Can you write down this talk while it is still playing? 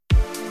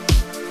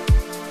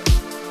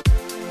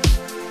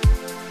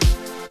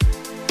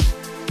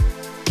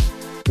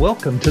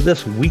Welcome to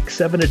this Week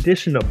 7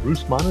 edition of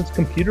Bruce Monnin's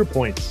Computer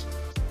Points.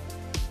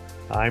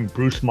 I'm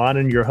Bruce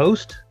Monnin, your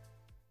host,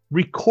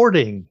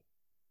 recording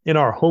in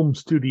our home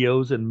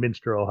studios in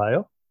Minster,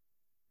 Ohio,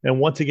 and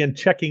once again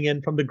checking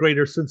in from the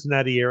greater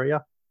Cincinnati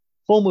area,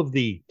 home of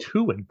the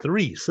 2 and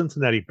 3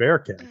 Cincinnati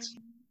Bearcats.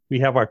 We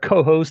have our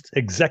co-host,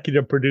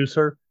 executive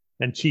producer,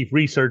 and chief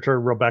researcher,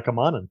 Rebecca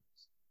Monnin.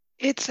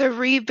 It's a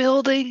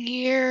rebuilding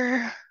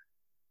year.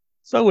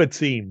 So it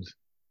seems.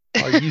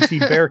 Our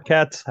UC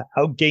Bearcats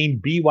outgained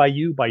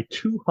BYU by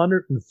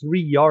 203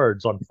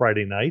 yards on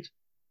Friday night.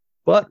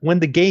 But when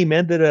the game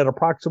ended at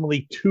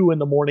approximately 2 in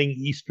the morning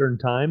Eastern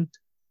time,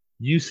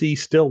 UC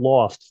still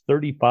lost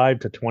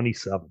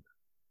 35-27.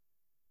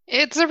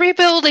 It's a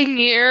rebuilding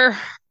year.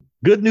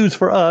 Good news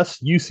for us,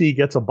 UC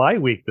gets a bye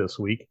week this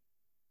week.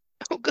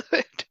 Oh,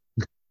 good.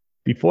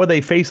 Before they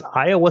face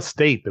Iowa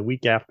State the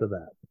week after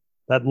that.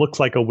 That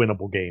looks like a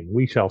winnable game.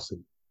 We shall see.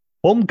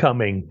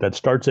 Homecoming that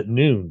starts at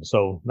noon,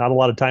 so not a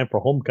lot of time for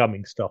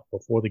homecoming stuff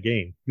before the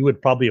game. You would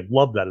probably have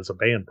loved that as a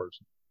band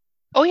person.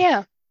 Oh,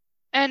 yeah.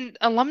 And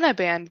alumni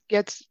band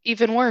gets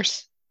even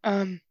worse.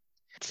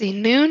 It's a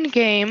noon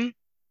game.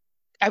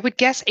 I would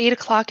guess 8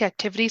 o'clock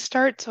activity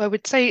start, so I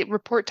would say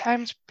report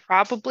time's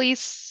probably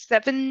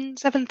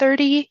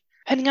 7:30,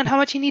 depending on how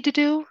much you need to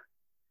do.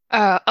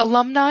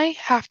 Alumni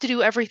have to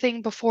do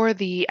everything before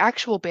the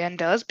actual band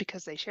does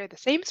because they share the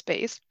same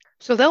space,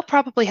 so they'll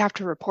probably have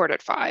to report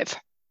at 5.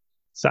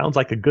 Sounds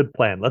like a good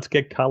plan. Let's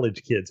get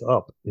college kids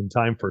up in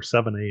time for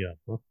 7 a.m.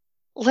 Huh?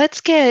 Let's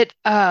get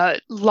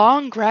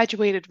long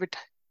graduated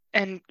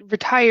and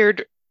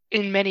retired,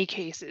 in many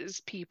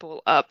cases,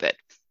 people up at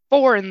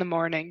 4 in the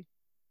morning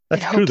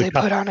That's and true. hope they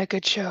put on a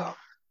good show.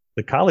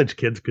 The college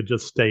kids could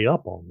just stay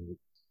up all night.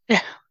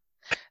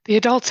 Yeah, the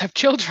adults have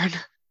children.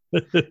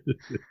 But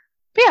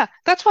yeah,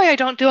 that's why I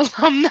don't do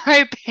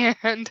alumni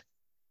band.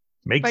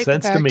 Makes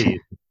sense to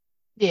me.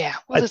 Yeah,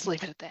 we'll just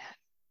leave it at that.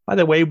 By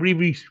the way, we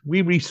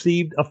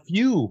received a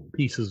few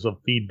pieces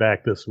of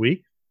feedback this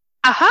week.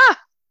 Aha!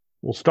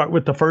 We'll start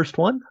with the first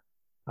one.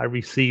 I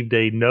received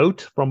a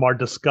note from our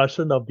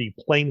discussion of the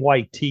plain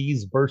white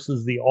tees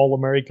versus the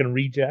All-American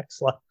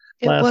rejects last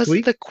week. It was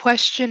the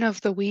question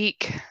of the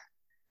week.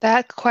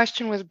 That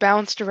question was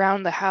bounced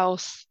around the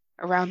house,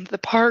 around the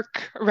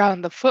park,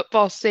 around the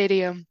football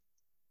stadium,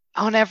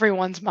 on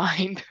everyone's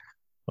mind.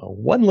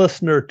 One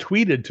listener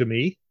tweeted to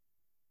me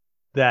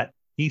that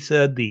he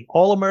said the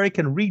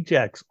All-American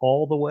rejects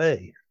all the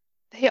way.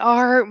 They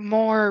are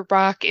more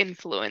rock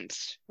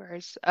influenced,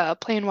 whereas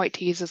plain white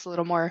tees is a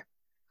little more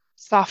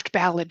soft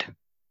ballad.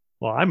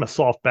 Well, I'm a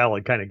soft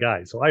ballad kind of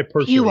guy, so I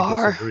personally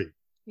disagree.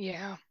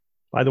 Yeah.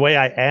 By the way,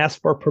 I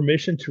asked for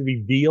permission to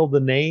reveal the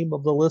name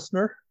of the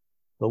listener.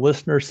 The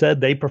listener said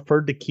they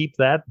preferred to keep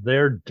that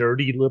their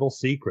dirty little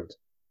secret.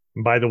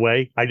 And by the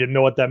way, I didn't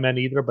know what that meant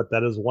either, but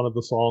that is one of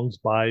the songs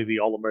by the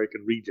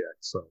All-American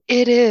Rejects. So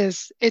it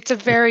is. It's a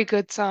very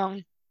good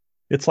song.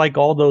 It's like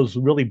all those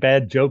really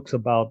bad jokes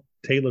about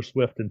Taylor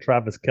Swift and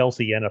Travis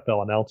Kelce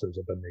NFL announcers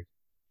have been making.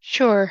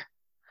 Sure.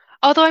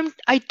 Although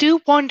I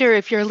do wonder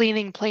if you're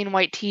leaning plain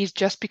white tees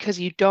just because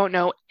you don't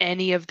know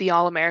any of the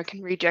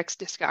All-American Rejects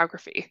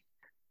discography.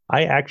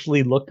 I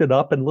actually looked it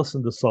up and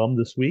listened to some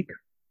this week.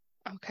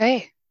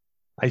 Okay.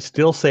 I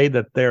still say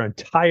that their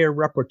entire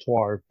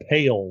repertoire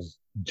pales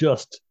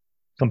just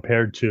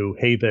compared to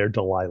Hey There,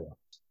 Delilah.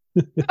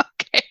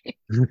 Okay.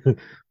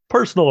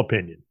 Personal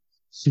opinion.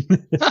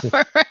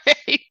 All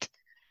right.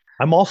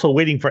 I'm also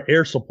waiting for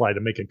Air Supply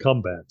to make a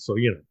comeback, so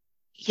you know.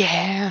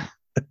 Yeah.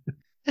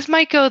 This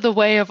might go the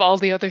way of all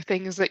the other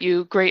things that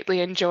you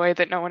greatly enjoy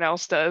that no one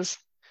else does.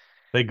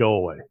 They go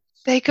away.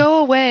 They go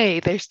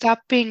away. They stop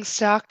being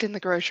stocked in the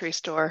grocery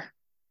store.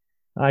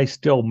 I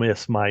still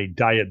miss my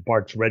Diet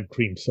Bart's red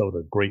cream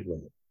soda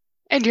greatly.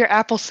 And your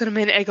apple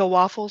cinnamon Eggo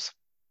waffles.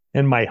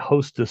 And my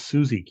Hostess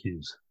Suzy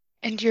Q's.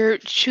 And your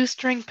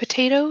shoestring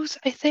potatoes,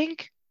 I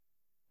think.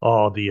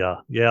 Oh,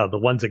 the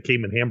ones that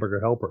came in Hamburger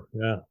Helper.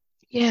 Yeah.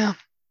 Yeah.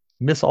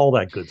 Miss all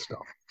that good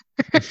stuff.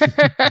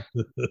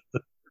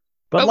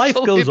 But life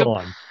goes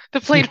on.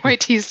 The plain white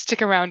tees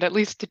stick around at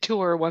least to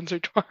tour once or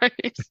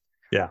twice.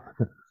 Yeah.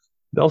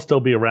 They'll still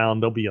be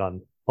around. They'll be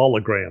on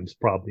holograms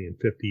probably in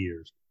 50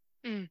 years.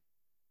 Mm.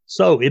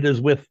 So it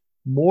is with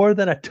more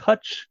than a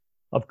touch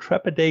of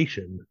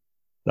trepidation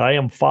that I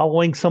am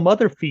following some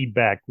other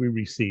feedback we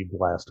received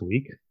last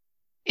week.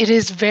 It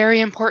is very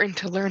important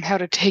to learn how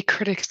to take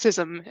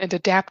criticism and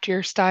adapt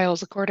your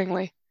styles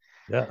accordingly.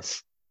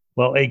 Yes.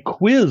 Well, a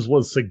quiz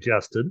was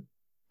suggested.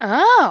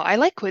 Oh, I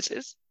like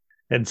quizzes.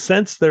 And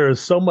since there is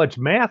so much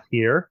math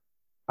here,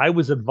 I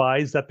was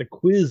advised that the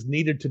quiz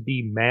needed to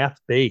be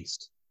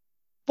math-based.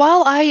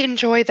 While I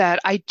enjoy that,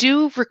 I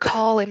do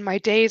recall in my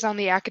days on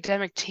the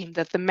academic team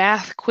that the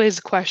math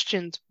quiz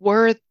questions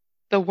were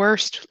the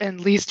worst and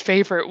least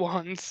favorite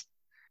ones.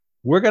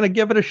 We're going to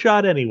give it a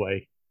shot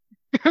anyway.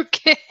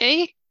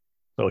 Okay.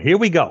 So here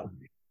we go.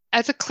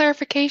 As a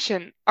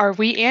clarification, are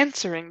we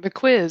answering the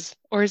quiz,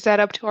 or is that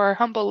up to our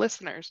humble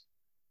listeners?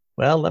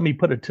 Well, let me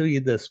put it to you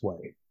this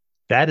way.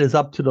 That is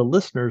up to the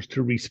listeners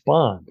to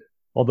respond,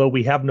 although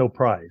we have no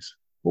prize.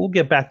 We'll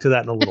get back to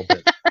that in a little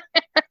bit.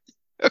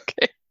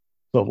 Okay.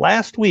 So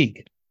last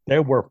week,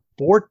 there were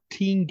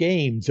 14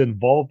 games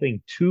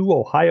involving two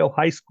Ohio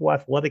High School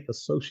Athletic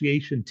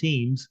Association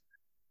teams,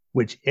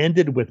 which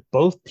ended with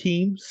both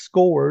teams'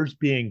 scores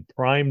being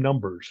prime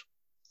numbers.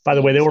 By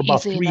the way, there Seems were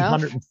about easy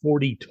enough.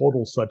 340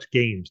 total such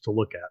games to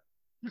look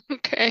at.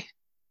 Okay.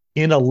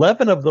 In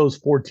 11 of those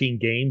 14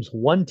 games,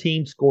 one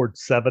team scored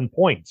 7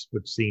 points,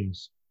 which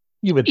seems,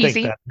 you would think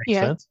Easy. that makes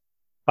Yeah, sense.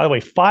 By the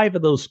way, five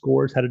of those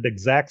scores had an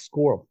exact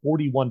score of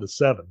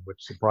 41-7,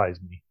 which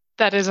surprised me.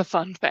 that is a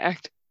fun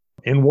fact.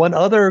 In one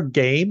other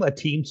game, a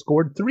team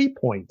scored 3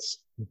 points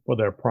for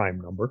their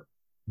prime number.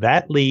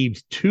 That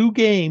leaves two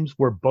games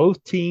where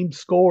both teams'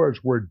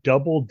 scores were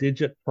double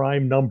digit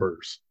prime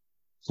numbers.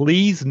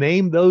 Please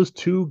name those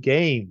two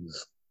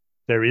games.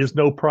 There is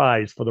no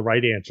prize for the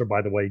right answer,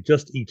 by the way,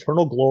 just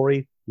eternal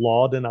glory,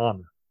 laud, and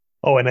honor.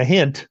 Oh, and a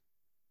hint,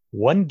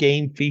 one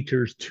game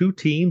features two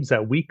teams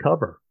that we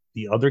cover,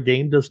 the other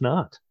game does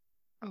not.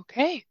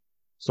 Okay.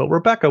 So,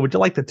 Rebecca, would you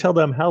like to tell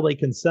them how they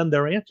can send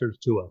their answers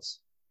to us?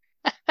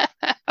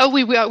 Oh,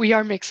 we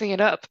are mixing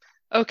it up.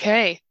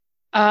 Okay.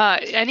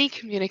 Any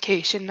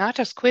communication, not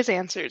just quiz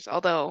answers,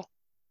 although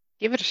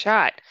give it a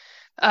shot,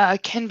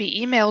 can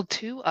be emailed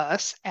to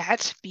us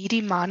at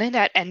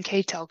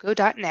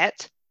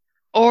bdmonnin@nktelco.net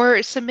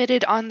or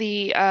submitted on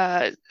the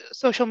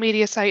social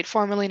media site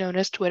formerly known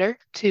as Twitter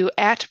to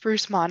at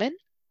Bruce Monnin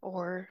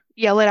or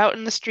yell it out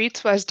in the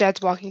streets as Dad's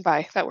walking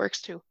by. That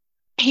works too.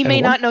 He And may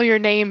one, not know your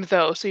name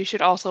though, so you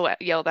should also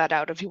yell that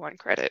out if you want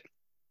credit.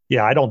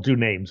 yeah, I don't do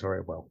names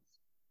very well.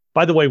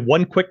 By the way,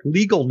 one quick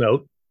legal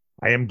note.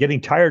 I am getting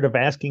tired of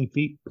asking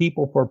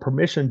people for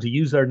permission to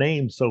use their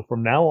names. So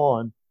from now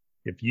on,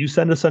 if you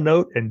send us a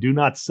note and do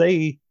not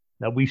say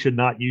that we should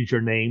not use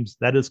your names,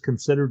 that is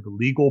considered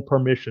legal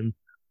permission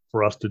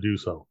for us to do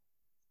so.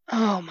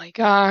 Oh my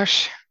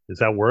gosh. Does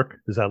that work?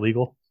 Is that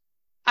legal?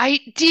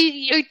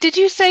 Did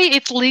you say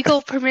it's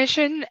legal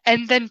permission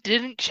and then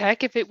didn't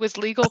check if it was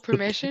legal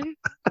permission?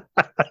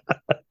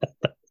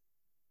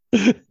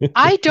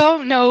 I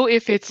don't know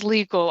if it's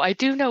legal. I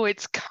do know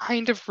it's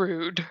kind of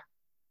rude.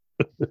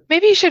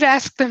 Maybe you should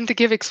ask them to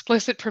give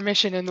explicit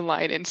permission in the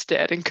line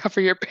instead and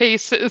cover your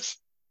bases.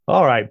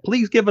 All right.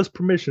 Please give us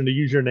permission to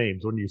use your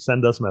names when you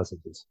send us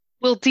messages.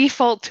 We'll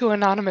default to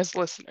anonymous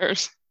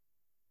listeners.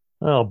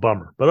 Oh,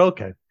 bummer. But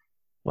okay.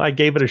 Well, I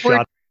gave it a We're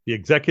shot. The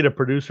executive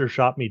producer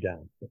shot me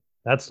down.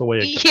 That's the way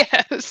it goes.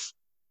 yes.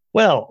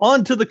 Well,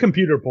 on to the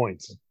computer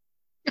points.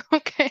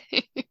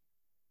 Okay.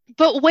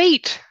 But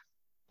wait,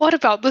 what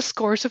about the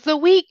scores of the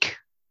week?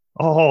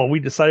 Oh, we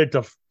decided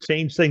to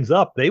change things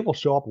up. They will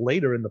show up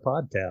later in the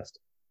podcast.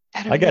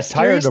 At a I got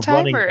tired mysterious of time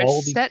running or a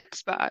all these. set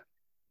spot?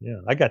 Yeah,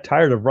 I got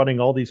tired of running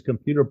all these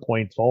computer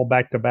points all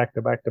back to back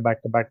to back to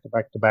back to back to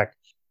back to back.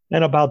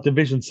 And about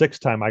Division 6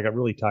 time, I got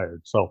really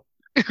tired. So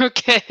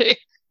Okay.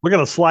 we're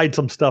going to slide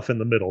some stuff in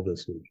the middle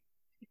this week.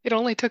 It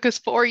only took us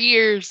 4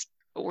 years,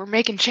 but we're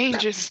making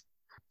changes.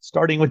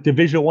 Starting with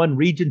Division 1,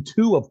 Region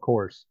 2, of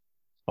course.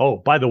 Oh,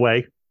 by the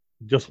way,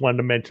 just wanted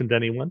to mention to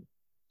anyone,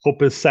 hope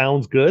this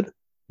sounds good.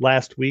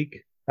 Last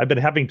week, I've been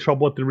having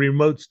trouble with the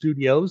remote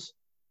studios,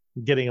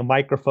 getting a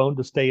microphone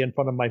to stay in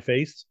front of my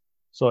face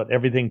so that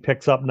everything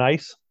picks up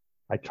nice.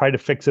 I try to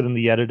fix it in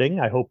the editing.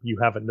 I hope you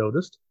haven't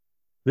noticed.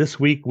 This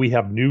week, we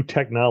have new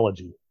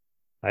technology.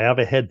 I have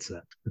a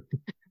headset.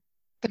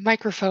 The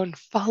microphone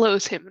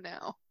follows him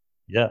now.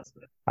 Yes.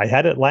 I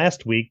had it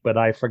last week, but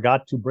I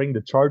forgot to bring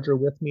the charger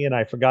with me and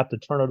I forgot to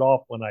turn it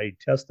off when I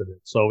tested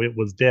it. So it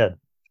was dead.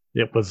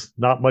 It was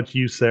not much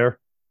use there.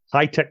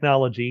 High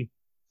technology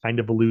kind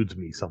of eludes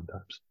me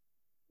sometimes.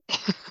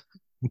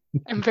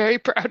 I'm very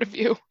proud of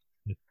you.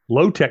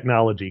 Low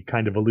technology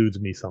kind of eludes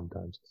me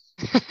sometimes.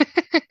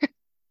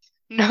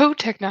 No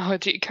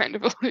technology kind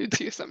of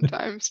eludes you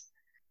sometimes.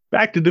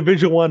 Back to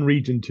Division 1,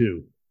 Region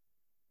 2.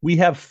 We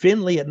have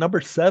Findlay at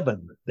number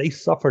 7. They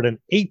suffered an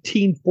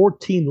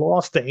 18-14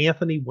 loss to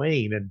Anthony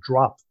Wayne and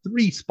dropped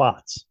 3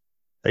 spots.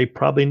 They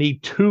probably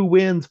need 2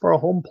 wins for a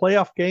home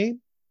playoff game.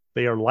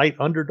 They are light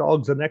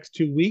underdogs the next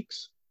 2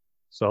 weeks.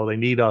 So they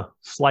need a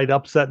slight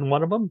upset in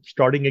one of them,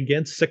 starting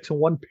against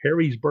 6-1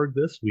 Perrysburg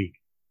this week.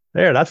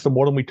 There, that's the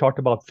more than we talked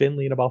about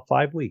Findlay in about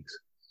 5 weeks.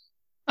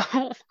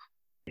 Oh,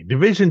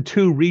 Division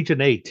 2, Region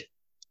 8.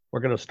 We're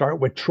going to start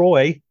with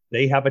Troy.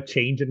 They have a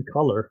change in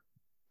color.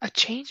 a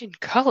change in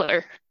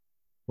color.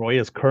 Troy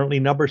is currently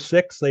number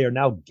 6. They are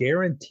now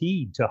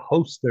guaranteed to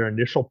host their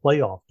initial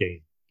playoff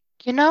game.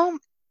 You know,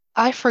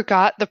 I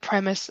forgot the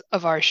premise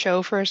of our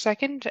show for a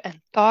second and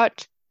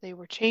thought they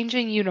were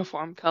changing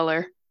uniform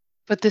color.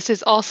 But this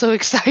is also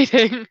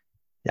exciting.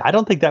 Yeah, I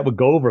don't think that would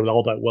go over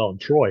all that well in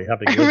Troy,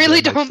 having I lived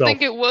really there don't myself.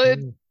 think it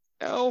would.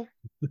 No.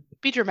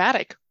 Be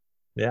dramatic.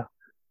 Yeah.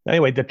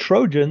 Anyway, the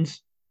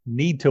Trojans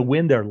need to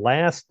win their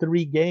last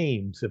 3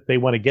 games if they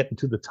want to get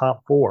into the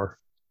top 4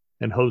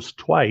 and host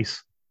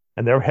twice.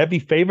 And they're heavy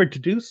favored to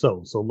do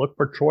so. So look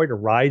for Troy to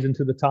rise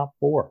into the top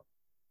 4.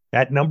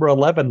 At number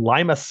 11,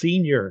 Lima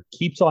Senior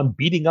keeps on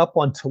beating up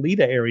on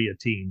Toledo area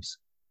teams.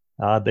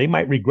 They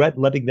might regret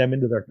letting them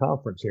into their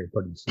conference here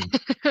pretty soon.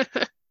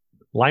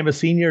 Lima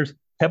Seniors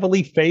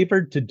heavily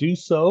favored to do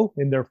so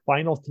in their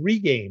final 3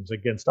 games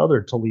against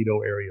other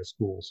Toledo area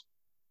schools.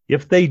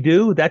 If they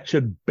do, that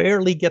should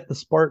barely get the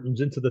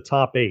Spartans into the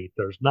top 8.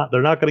 They're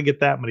not going to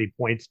get that many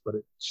points, but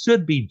it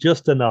should be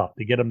just enough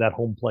to get them that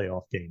home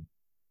playoff game.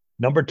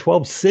 Number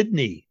 12,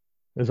 Sydney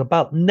is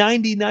about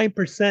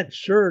 99%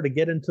 sure to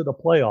get into the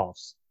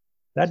playoffs.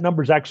 That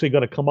number is actually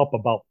going to come up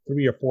about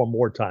 3 or 4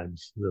 more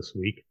times this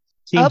week.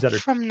 Teams Up that are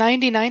from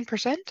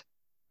 99%?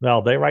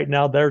 Well, they right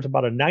now there's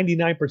about a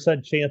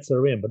 99% chance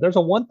they're in, but there's a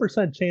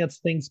 1% chance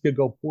things could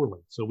go poorly.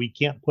 So we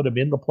can't put them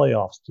in the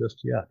playoffs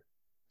just yet.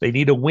 They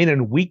need a win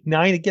in week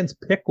 9 against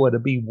Piqua to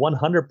be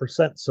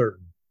 100%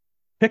 certain.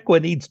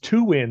 Piqua needs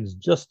 2 wins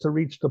just to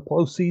reach the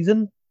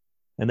postseason,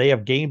 and they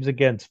have games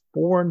against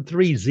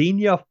 4-3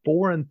 Xenia,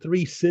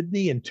 4-3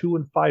 Sydney, and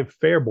 2-5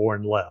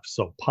 Fairborn left.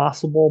 So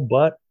possible,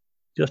 but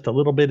just a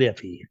little bit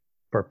iffy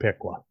for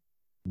Piqua.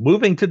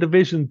 Moving to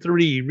Division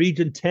 3,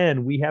 Region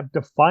 10, we have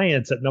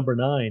Defiance at number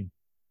 9.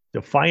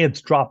 Defiance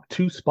dropped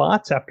 2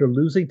 spots after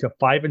losing to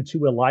 5-2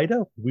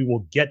 Elida. We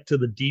will get to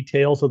the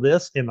details of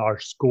this in our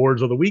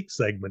Scores of the Week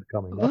segment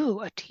coming up. Ooh,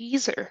 a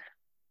teaser.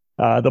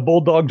 The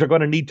Bulldogs are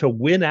going to need to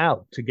win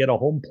out to get a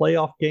home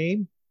playoff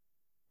game,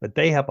 but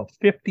they have a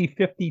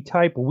 50-50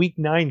 type Week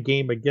 9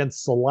 game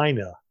against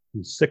Salina,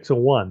 who's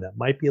 6-1. That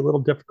might be a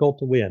little difficult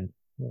to win.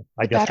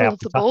 I The guess Battle half of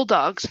the the time.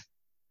 Bulldogs.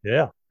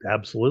 Yeah,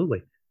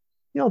 absolutely.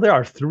 There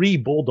are 3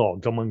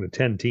 Bulldogs among the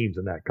 10 teams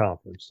in that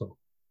conference, so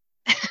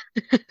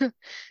I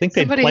think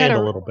they'd Somebody had planned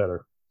a a little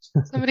better.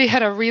 somebody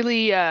had a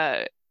really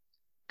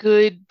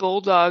good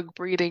bulldog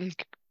breeding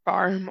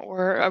farm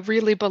or a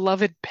really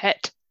beloved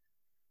pet.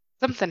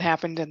 Something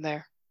happened in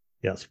there.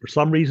 Yes, for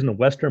some reason, the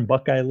Western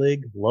Buckeye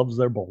League loves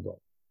their Bulldog.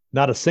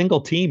 Not a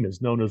single team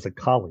is known as the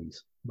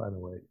Collies, by the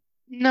way.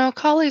 No,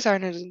 collies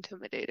aren't as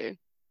intimidating.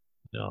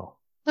 No.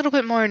 A little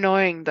bit more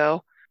annoying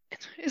though.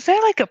 Is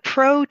there like a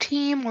pro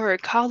team or a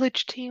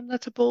college team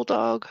that's a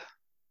bulldog?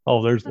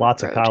 Oh, there's Not a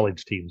lots of pro team.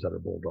 college teams that are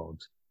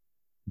Bulldogs.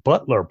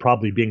 Butler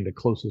probably being the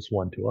closest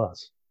one to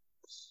us.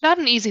 Not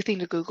an easy thing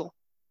to Google.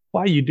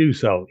 Why you do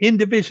so? In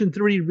Division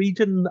 3,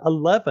 Region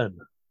 11,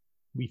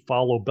 we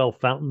follow Bell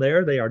Fountain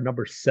there. They are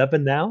number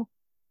 7 now.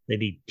 They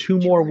need 2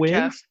 more Georgia.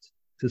 wins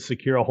to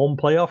secure a home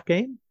playoff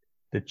game.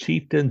 The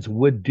Chieftains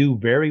would do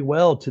very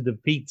well to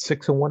defeat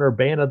 6-1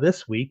 Urbana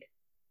this week.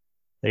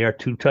 They are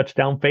 2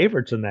 touchdown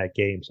favorites in that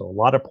game, so a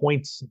lot of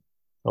points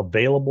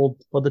available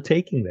for the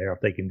taking there if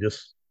they can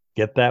just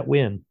get that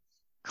win.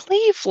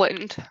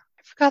 Cleveland. I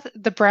forgot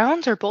the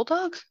Browns are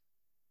bulldogs?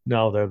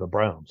 No, they're the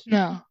Browns.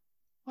 No.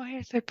 Why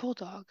are there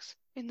bulldogs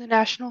in the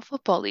National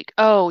Football League?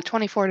 Oh,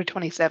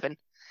 24-27. There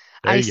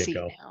I you see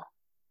go. now.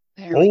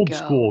 There we Old go.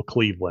 school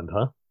Cleveland,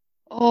 huh?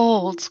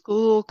 Old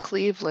school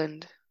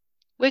Cleveland.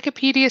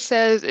 Wikipedia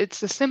says it's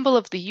the symbol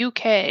of the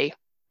UK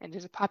and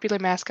is a popular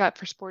mascot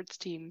for sports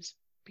teams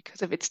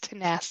because of its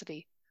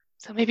tenacity.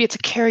 So maybe it's a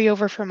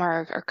carryover from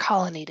our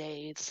colony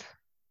days.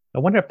 I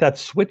wonder if that's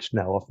switched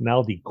now, if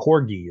now the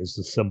Corgi is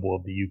the symbol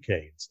of the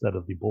UK instead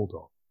of the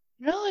Bulldog.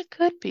 No, it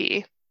could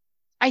be.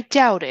 I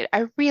doubt it.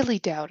 I really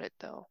doubt it,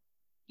 though.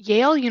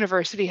 Yale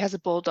University has a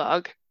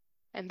bulldog,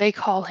 and they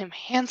call him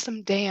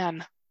Handsome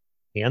Dan.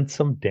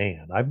 Handsome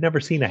Dan. I've never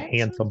seen a Handsome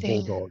handsome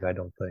Dan. Bulldog, I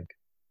don't think.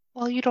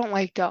 Well, you don't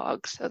like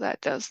dogs, so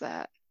that does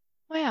that.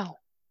 Wow.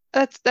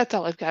 That's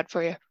all I've got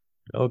for you.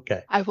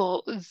 Okay. I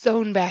will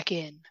zone back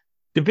in.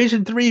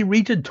 Division 3,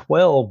 Region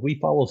 12. We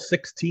follow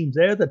 6 teams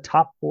there. The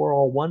top 4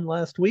 all won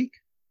last week.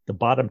 The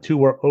bottom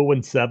 2 are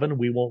 0-7.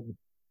 We won't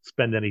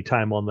spend any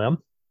time on them.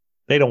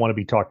 They don't want to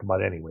be talked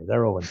about anyway.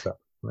 They're 0-7,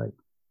 right?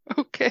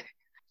 Okay.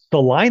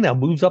 Salina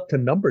moves up to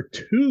number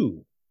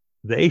 2.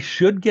 They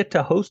should get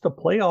to host a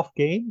playoff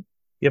game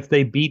if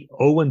they beat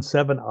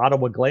 0-7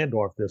 Ottawa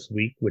Glandorf this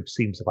week, which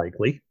seems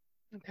likely.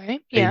 Okay.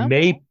 They Yeah.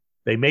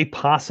 may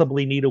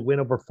possibly need a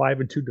win over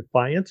 5-2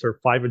 Defiance or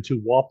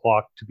 5-2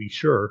 Wapak to be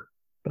sure,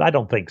 but I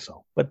don't think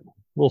so. But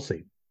we'll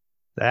see.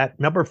 That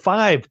number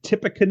 5,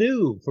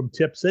 Tippecanoe from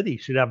Tip City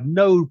should have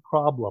no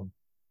problem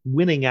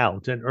winning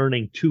out and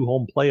earning 2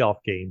 home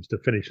playoff games to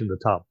finish in the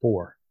top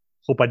 4.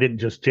 Hope I didn't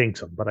just jinx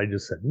them, but I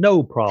just said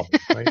no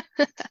problem, right?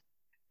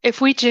 If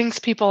we jinx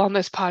people on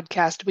this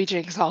podcast, we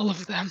jinx all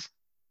of them.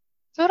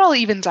 So it all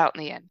evens out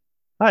in the end.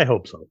 I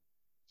hope so.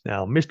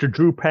 Now, Mr.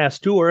 Drew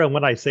Pasteur, and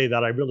when I say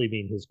that, I really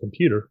mean his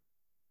computer,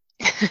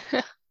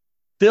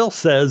 still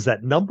says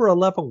that number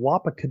 11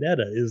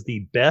 Wapakoneta is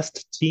the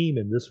best team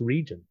in this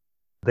region.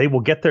 They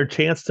will get their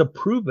chance to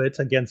prove it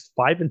against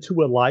 5-2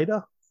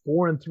 Elida,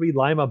 4-3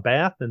 Lima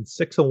Bath, and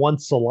 6-1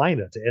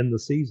 Salina to end the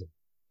season.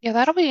 Yeah,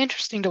 that'll be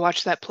interesting to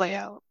watch that play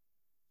out.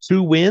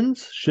 2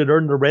 wins should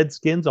earn the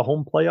Redskins a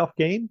home playoff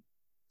game.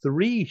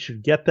 3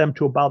 should get them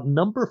to about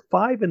number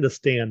 5 in the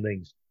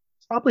standings,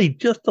 probably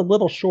just a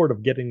little short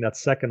of getting that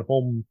second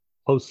home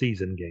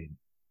postseason game.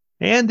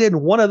 And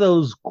in one of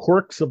those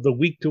quirks of the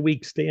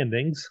week-to-week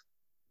standings,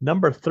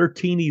 number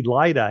 13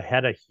 Elida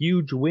had a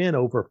huge win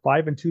over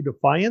 5-2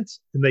 Defiance,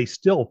 and they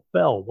still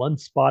fell 1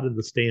 spot in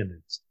the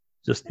standings.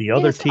 Just the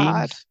other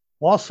teams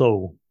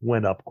also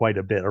went up quite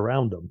a bit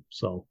around them.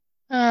 So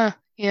Yeah.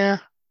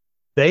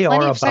 they Plenty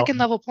are of about second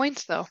level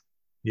points though.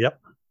 Yep.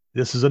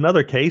 This is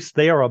another case.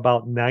 They are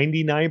about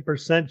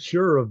 99%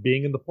 sure of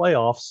being in the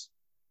playoffs,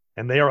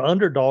 and they are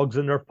underdogs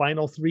in their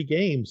final three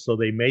games. So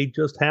they may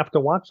just have to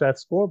watch that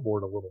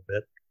scoreboard a little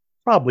bit.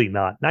 Probably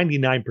not.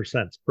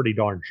 99% is pretty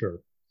darn sure.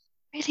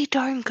 Pretty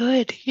darn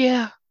good.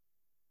 Yeah.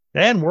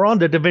 And we're on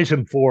to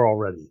Division 4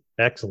 already.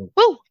 Excellent.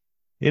 Woo!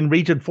 In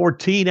Region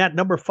 14 at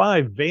number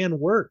 5, Van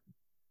Wert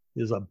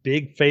is a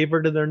big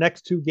favorite in their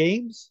next two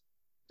games.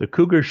 The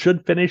Cougars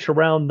should finish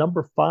around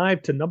number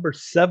 5 to number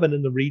 7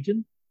 in the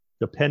region,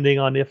 depending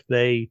on if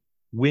they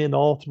win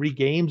all three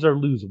games or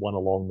lose one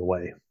along the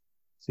way.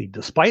 See,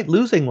 despite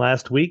losing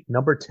last week,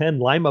 number 10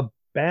 Lima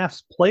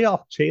Bass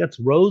playoff chance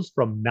rose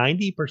from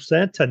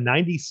 90% to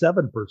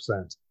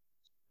 97%,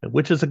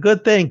 which is a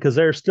good thing because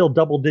they're still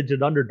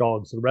double-digit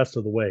underdogs the rest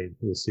of the way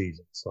this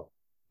season. So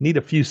need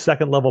a few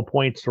second-level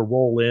points to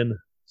roll in,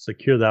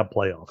 secure that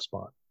playoff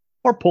spot,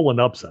 or pull an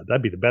upset.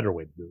 That'd be the better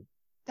way to do it.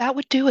 That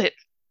would do it.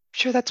 I'm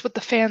sure that's what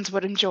the fans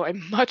would enjoy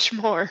much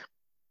more.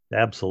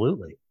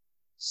 Absolutely.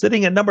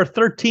 Sitting at number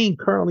 13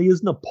 currently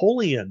is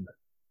Napoleon,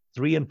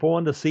 3-4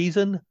 in the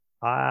season.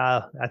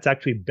 That's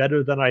actually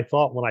better than I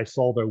thought when I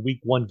saw their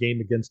week 1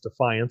 game against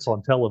Defiance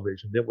on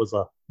television. It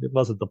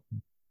wasn't the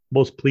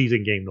most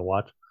pleasing game to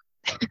watch.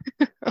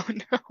 Oh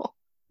no.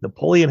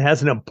 Napoleon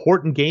has an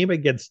important game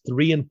against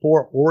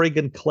 3-4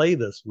 Oregon Clay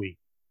this week.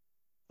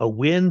 A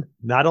win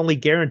not only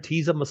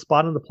guarantees them a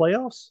spot in the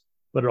playoffs,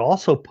 but it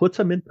also puts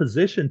them in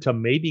position to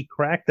maybe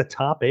crack the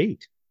top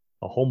 8.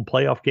 A home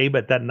playoff game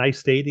at that nice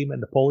stadium in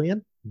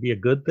Napoleon would be a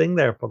good thing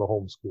there for the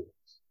home school.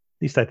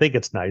 At least I think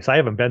it's nice. I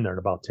haven't been there in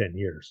about 10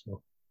 years.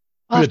 So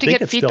I'll you have would to think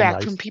get it's still feedback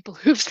nice. from people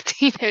who've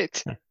seen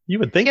it. You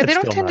would think Yeah, it's they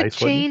don't still tend to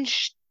nice, wouldn't you?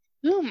 change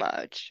too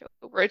much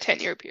over a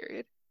 10-year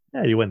period.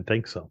 Yeah, you wouldn't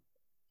think so.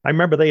 I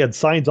remember they had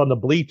signs on the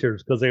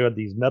bleachers because they had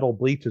these metal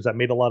bleachers that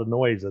made a lot of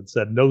noise that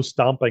said no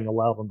stomping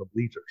allowed on the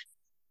bleachers.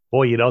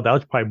 Boy, that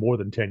was probably more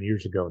than 10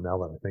 years ago now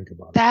that I think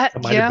about it. That,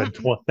 That might have yeah.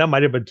 been 20. That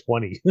might have been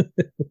 20.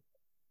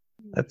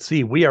 Let's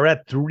see. We are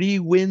at 3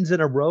 wins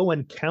in a row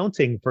and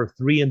counting for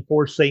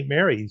 3-4 St.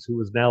 Mary's,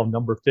 who is now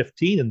number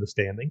 15 in the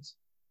standings.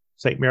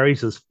 St.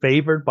 Mary's is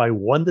favored by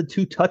 1 to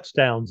 2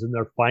 touchdowns in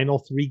their final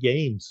 3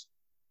 games.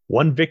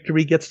 One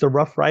victory gets the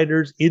Rough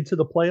Riders into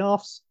the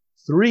playoffs.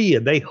 3,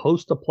 and they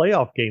host a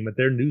playoff game at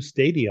their new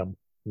stadium,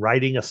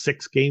 riding a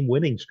 6-game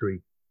winning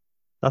streak.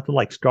 Nothing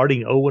like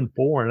starting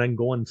 0-4 and then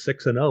going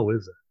 6-0,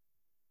 is it?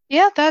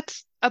 Yeah,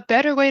 that's a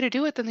better way to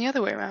do it than the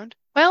other way around.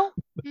 Well,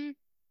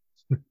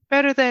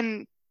 better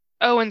than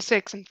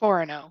 0-6 and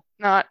 4-0.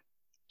 Not,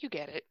 you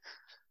get it.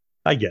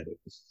 I get it.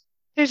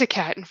 There's a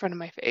cat in front of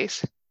my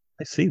face.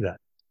 I see that.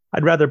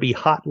 I'd rather be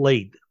hot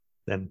late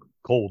than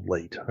cold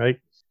late, right?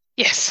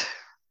 Yes.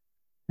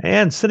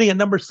 And sitting at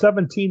number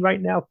 17 right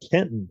now,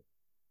 Kenton.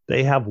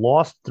 They have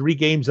lost 3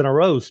 games in a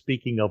row,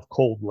 speaking of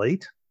cold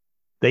late.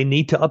 They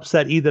need to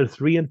upset either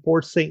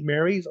 3-4 St.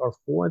 Mary's or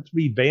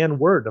 4-3 Van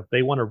Wert if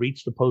they want to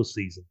reach the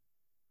postseason.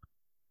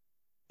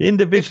 In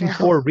Division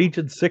 4,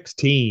 Region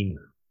 16,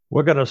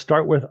 we're going to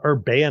start with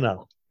Urbana.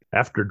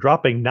 After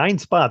dropping 9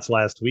 spots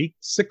last week,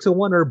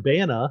 6-1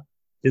 Urbana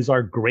is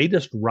our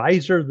greatest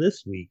riser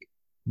this week,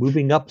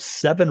 moving up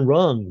 7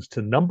 rungs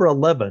to number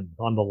 11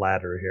 on the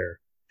ladder here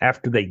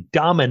after they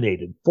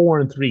dominated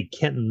 4-3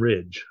 Kenton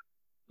Ridge.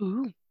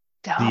 Ooh,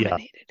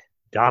 dominated.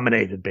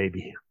 Dominated,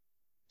 baby.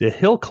 The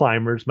Hill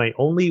Climbers may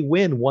only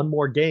win 1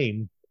 more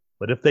game,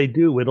 but if they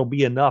do, it'll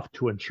be enough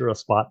to ensure a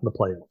spot in the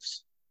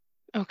playoffs.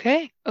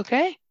 Okay.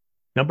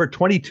 Number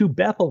 22,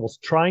 Bethel's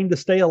trying to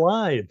stay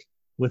alive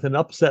with an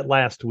upset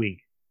last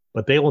week,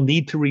 but they will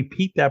need to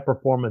repeat that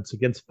performance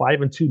against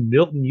 5-2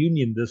 Milton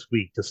Union this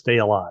week to stay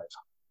alive.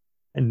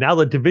 And now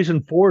that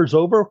Division 4 is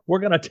over, we're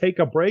going to take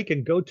a break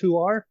and go to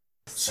our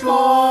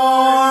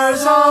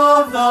Scores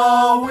of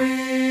the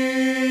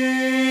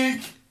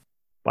Week.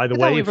 By the I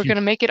way, thought we were going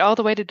to make it all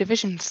the way to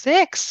Division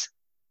 6.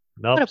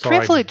 Nope, What a sorry.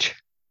 privilege.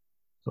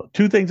 So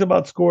 2 things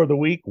about Score of the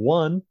Week.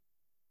 1,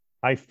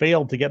 I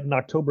failed to get an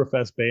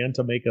Oktoberfest band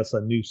to make us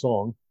a new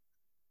song.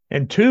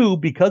 And 2,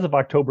 because of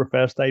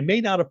Oktoberfest, I may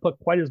not have put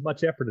quite as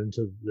much effort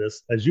into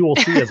this, as you will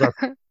see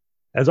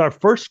as our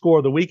first Score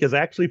of the Week is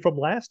actually from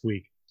last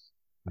week.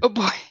 Oh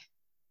boy.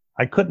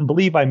 I couldn't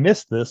believe I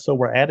missed this, so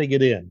we're adding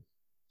it in.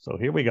 So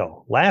here we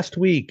go. Last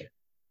week,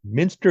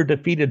 Minster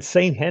defeated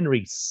St.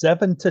 Henry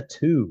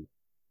 7-2.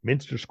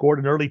 Minster scored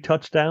an early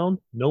touchdown.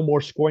 No more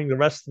scoring the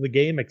rest of the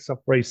game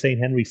except for a St.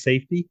 Henry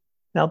safety.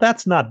 Now,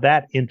 that's not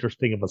that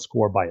interesting of a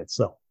score by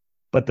itself.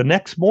 But the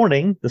next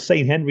morning, the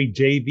St. Henry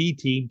JV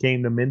team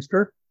came to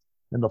Minster,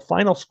 and the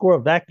final score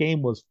of that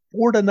game was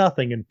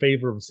 4-0 in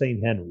favor of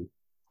St. Henry.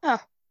 Huh.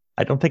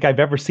 I don't think I've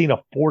ever seen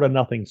a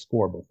 4-0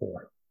 score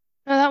before.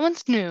 No, that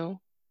one's new.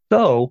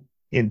 So,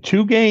 in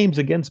 2 games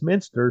against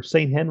Minster,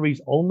 St.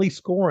 Henry's only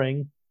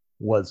scoring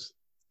was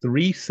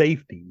 3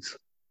 safeties.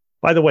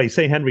 By the way,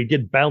 St. Henry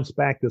did bounce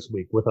back this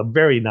week with a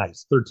very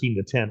nice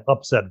 13-10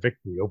 upset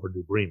victory over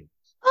New Bremen.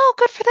 Oh,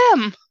 good for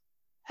them.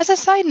 As a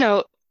side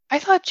note, I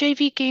thought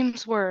JV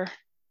games were...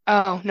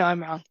 Oh, no,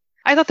 I'm wrong.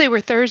 I thought they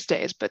were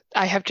Thursdays, but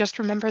I have just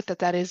remembered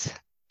that is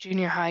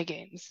junior high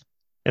games.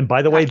 And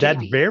by the way, Not that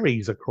KB.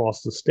 varies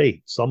across the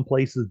state. Some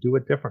places do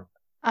it different.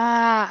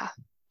 Ah,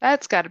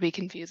 that's got to be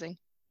confusing.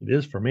 It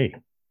is for me.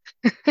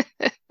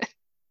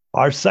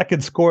 Our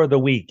second score of the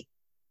week,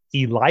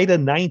 Elida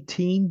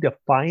 19,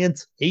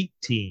 Defiance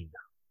 18.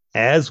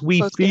 As we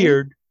Close game.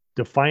 feared,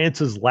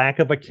 Defiance's lack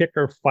of a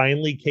kicker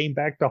finally came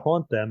back to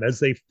haunt them as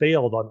they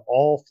failed on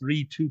all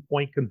 3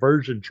 2-point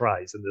conversion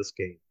tries in this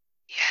game.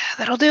 Yeah,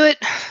 that'll do it.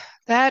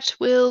 That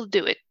will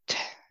do it.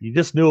 You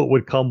just knew it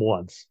would come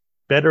once.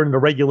 Better in the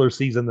regular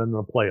season than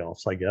the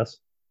playoffs, I guess.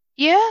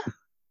 Yeah,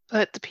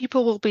 but the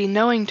people will be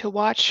knowing to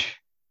watch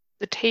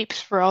the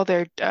tapes for all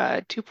their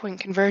 2-point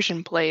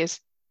conversion plays.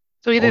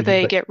 So either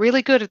they get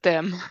really good at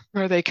them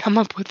or they come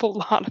up with a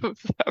lot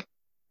of them.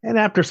 And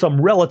after some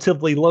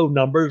relatively low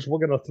numbers,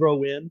 we're going to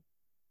throw in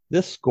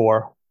this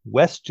score.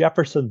 West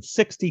Jefferson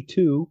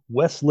 62,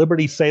 West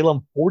Liberty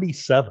Salem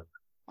 47.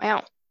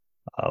 Wow.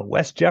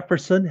 West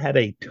Jefferson had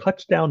a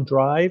touchdown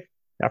drive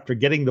after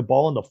getting the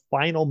ball in the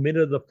final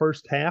minute of the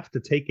first half to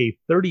take a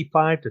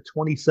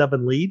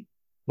 35-27 lead.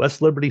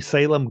 West Liberty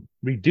Salem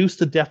reduced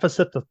the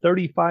deficit to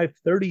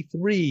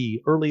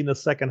 35-33 early in the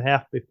second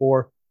half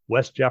before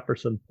West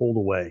Jefferson pulled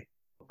away.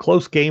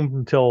 Close game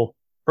until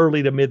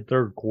early to mid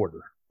third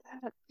quarter.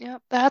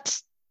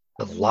 That's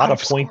a lot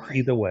of points scoring.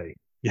 either way.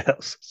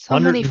 Yes. So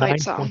many fight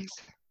songs.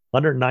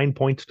 109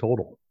 points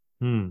total.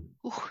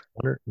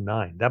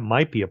 109. That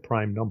might be a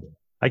prime number.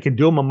 I can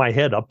do them in my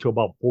head up to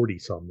about 40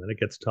 some, then it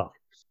gets tough.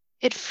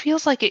 It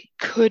feels like it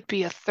could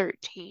be a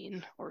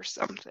 13 or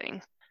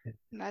something.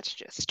 And that's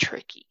just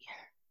tricky.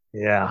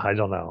 Yeah, I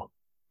don't know.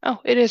 Oh,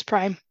 it is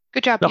prime.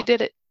 Good job. You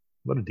did it.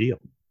 What a deal.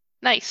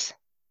 Nice.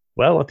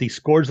 Well, with these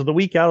scores of the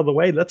week out of the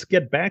way, let's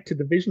get back to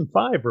Division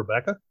 5,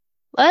 Rebecca.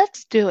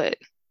 Let's do it.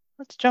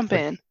 Let's jump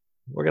in.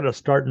 We're going to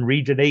start in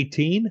Region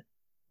 18.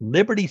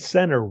 Liberty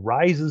Center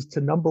rises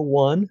to number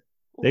 1.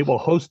 They will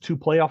host 2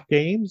 playoff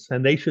games,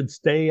 and they should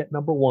stay at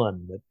number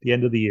 1 at the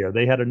end of the year.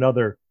 They had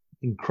another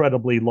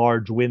incredibly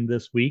large win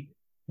this week,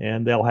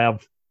 and they'll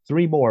have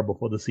 3 more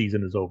before the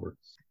season is over.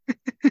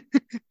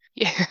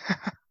 Yeah.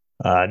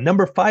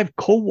 Number 5,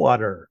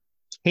 Coldwater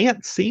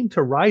can't seem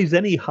to rise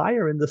any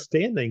higher in the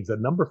standings at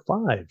number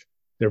 5.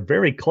 They're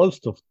very close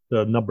to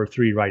the number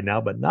 3 right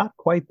now, but not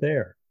quite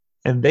there.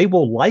 And they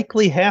will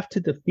likely have to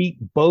defeat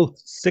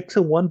both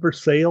 6-1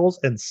 Versailles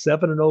and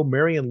 7-0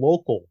 Marion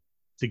Local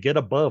to get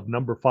above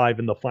number 5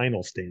 in the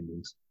final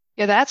standings.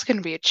 Yeah, that's going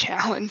to be a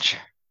challenge.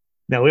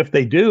 Now, if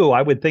they do,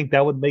 I would think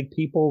that would make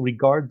people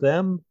regard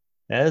them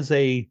as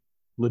a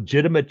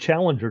legitimate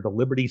challenger to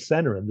Liberty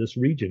Center in this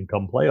region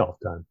come playoff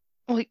time.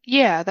 Well,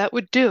 yeah, that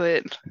would do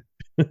it.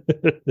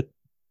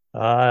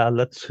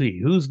 Let's see.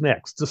 Who's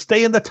next? To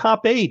stay in the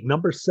top 8,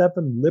 number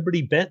 7,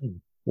 Liberty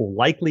Benton will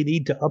likely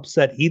need to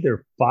upset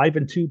either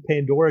 5-2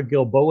 Pandora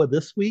Gilboa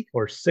this week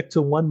or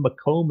 6-1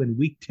 Macomb in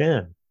week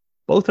 10.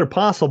 Both are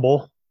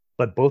possible,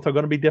 but both are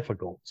going to be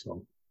difficult.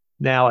 So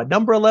now at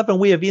number 11,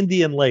 we have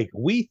Indian Lake.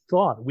 We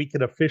thought we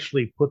could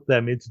officially put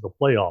them into the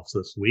playoffs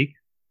this week,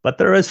 but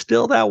there is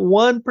still that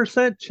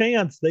 1%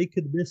 chance they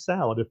could miss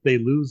out if they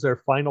lose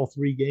their final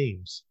 3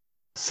 games.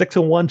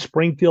 6-1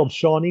 Springfield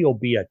Shawnee will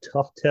be a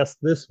tough test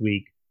this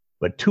week,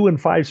 but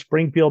 2-5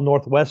 Springfield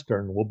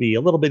Northwestern will be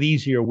a little bit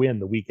easier win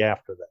the week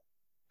after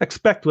that.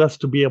 Expect us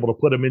to be able to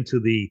put them into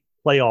the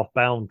playoff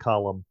bound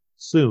column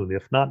soon,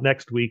 if not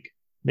next week,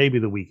 maybe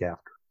the week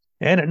after.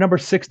 And at number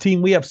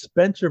 16, we have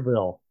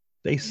Spencerville.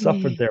 They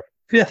suffered their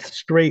 5th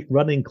straight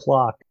running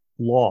clock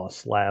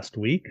loss last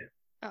week.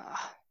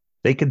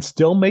 They can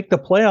still make the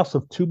playoffs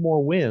with 2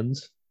 more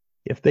wins.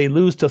 If they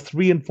lose to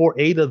 3-4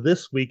 Ada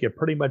this week, it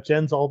pretty much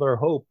ends all their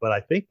hope. But I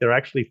think they're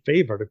actually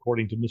favored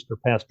according to Mr.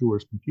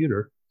 Pasteur's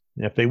computer.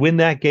 And if they win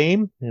that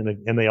game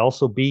and they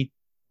also beat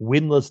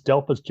winless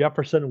Delphus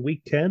Jefferson in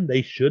week 10,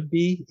 they should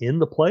be in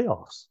the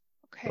playoffs.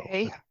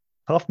 Okay. So,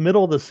 tough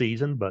middle of the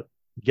season, but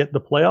get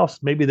the playoffs,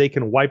 maybe they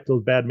can wipe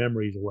those bad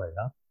memories away,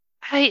 huh?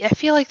 I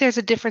feel like there's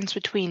a difference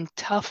between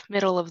tough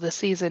middle of the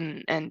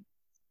season and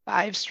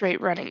 5 straight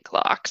running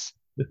clocks.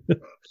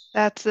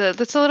 That's a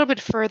little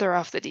bit further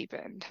off the deep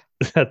end.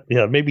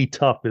 Yeah, maybe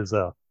tough is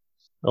a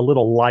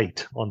little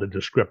light on the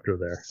descriptor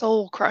there.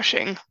 Soul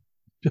crushing.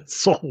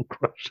 Soul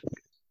crushing.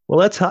 Well,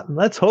 let's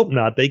hope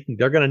not.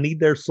 They're going to need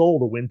their soul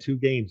to win 2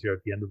 games here at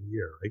the end of the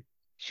year, right?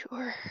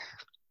 Sure.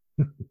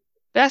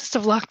 Best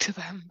of luck to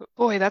them. But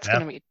boy, that's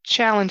going to be a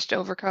challenge to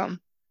overcome.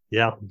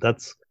 Yeah,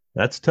 that's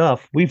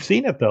tough. We've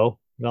seen it though.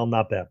 Well,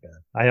 not that bad.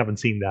 I haven't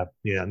seen that.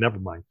 Yeah, never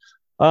mind.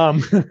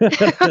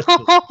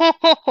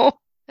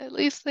 At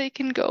least they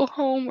can go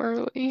home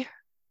early.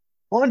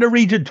 On to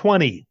Region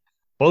 20.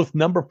 Both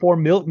number 4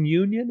 Milton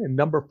Union and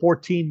number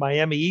 14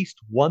 Miami East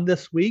won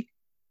this week.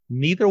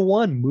 Neither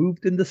one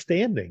moved in the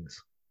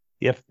standings.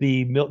 If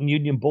the Milton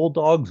Union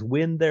Bulldogs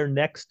win their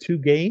next 2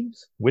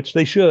 games, which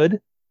they should,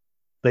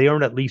 they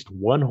earn at least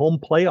 1 home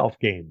playoff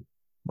game.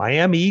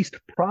 Miami East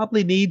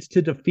probably needs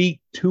to defeat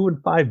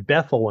 2-5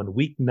 Bethel in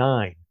week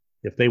 9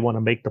 if they want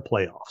to make the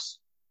playoffs.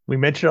 We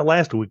mentioned it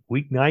last week.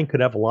 Week 9 could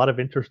have a lot of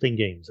interesting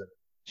games in it.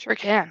 Sure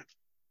can.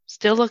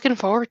 Still looking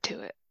forward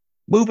to it.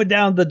 Moving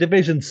down to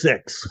Division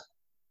 6.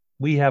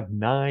 We have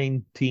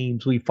 9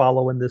 teams we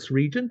follow in this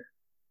region.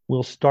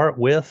 We'll start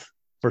with,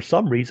 for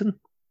some reason,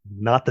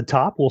 not the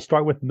top. We'll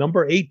start with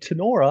number 8,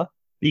 Tenora,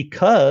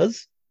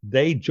 because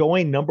they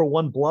join number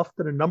 1,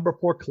 Bluffton, and number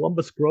 4,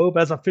 Columbus Grove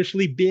as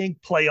officially being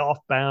playoff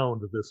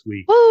bound this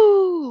week.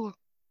 Woo!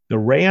 The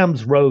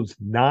Rams rose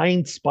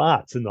 9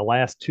 spots in the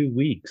last 2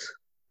 weeks,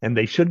 and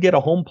they should get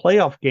a home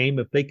playoff game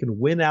if they can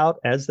win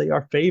out as they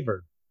are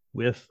favored,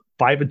 with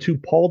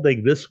 5-2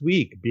 Paulding this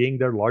week being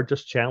their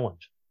largest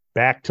challenge.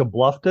 Back to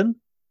Bluffton,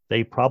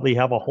 they probably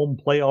have a home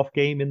playoff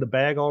game in the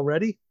bag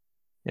already,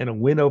 and a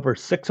win over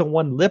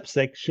 6-1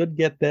 Lipsick should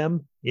get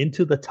them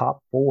into the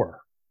top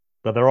 4.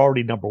 But they're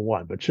already number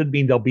 1, but should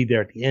mean they'll be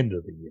there at the end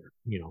of the year,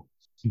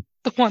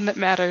 The one that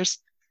matters.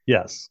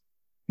 Yes.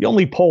 The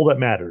only poll that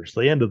matters,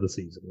 the end of the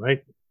season,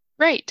 right?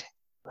 Right.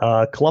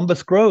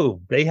 Columbus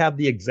Grove, they have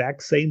the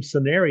exact same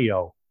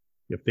scenario.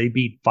 If they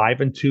beat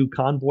 5-2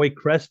 Convoy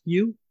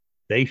Crestview,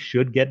 they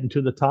should get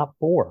into the top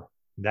 4.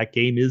 That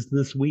game is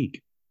this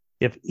week.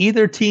 If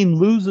either team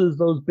loses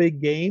those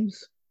big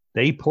games,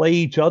 they play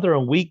each other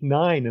in week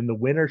 9, and the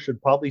winner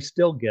should probably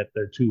still get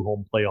their 2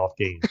 home playoff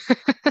games.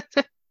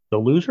 The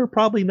loser,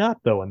 probably not,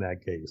 though, in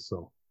that case.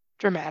 So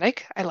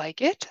Dramatic. I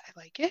like it.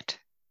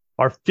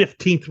 our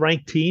 15th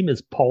ranked team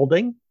is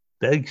Paulding.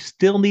 They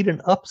still need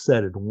an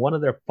upset in one of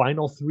their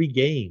final 3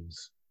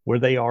 games, where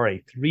they are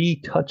a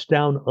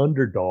 3-touchdown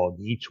underdog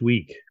each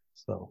week.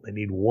 So they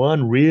need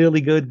one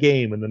really good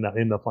game in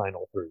the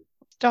final 3.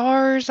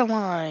 Stars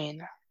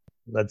align.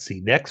 Let's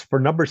see. Next, for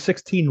number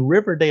 16,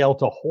 Riverdale,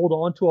 to hold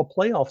on to a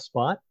playoff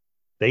spot,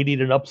 they need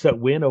an upset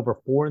win over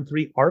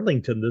 4-3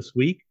 Arlington this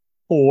week,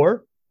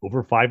 or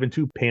over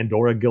 5-2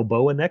 Pandora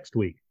Gilboa next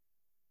week.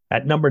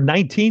 At number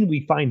 19,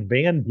 we find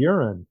Van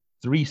Buren.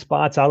 3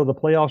 spots out of the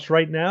playoffs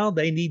right now.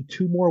 They need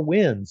 2 more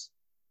wins,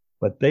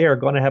 but they are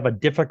going to have a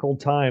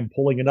difficult time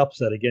pulling an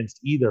upset against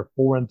either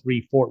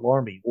 4-3 Fort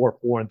Laramie or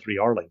 4-3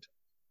 Arlington.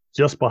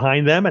 Just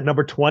behind them, at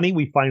number 20,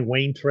 we find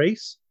Wayne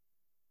Trace.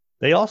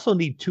 They also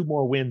need 2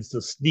 more wins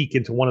to sneak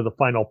into one of the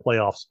final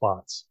playoff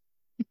spots.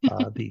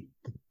 The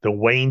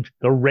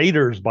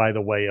Raiders, by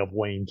the way, of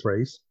Wayne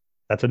Trace.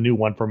 That's a new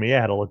one for me.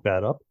 I had to look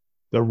that up.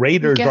 The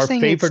Raiders I'm are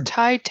guessing favored. It's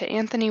tied to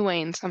Anthony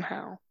Wayne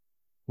somehow.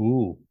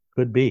 Ooh,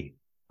 could be.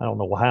 I don't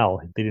know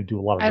how. They didn't do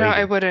a lot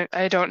of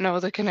I don't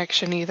know the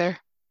connection either.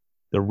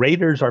 The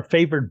Raiders are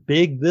favored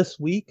big this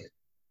week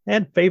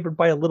and favored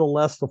by a little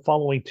less the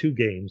following 2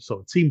 games. So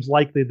it seems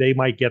likely they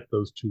might get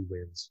those 2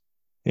 wins.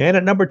 And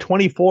at number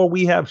 24,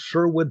 we have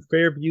Sherwood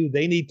Fairview.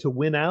 They need to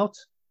win out,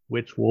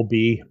 which will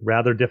be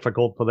rather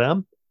difficult for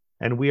them.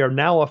 And we are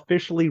now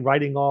officially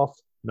writing off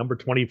number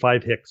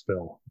 25,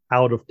 Hicksville,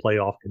 out of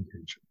playoff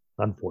contention,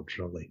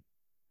 unfortunately.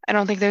 I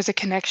don't think there's a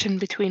connection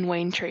between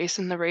Wayne Trace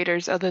and the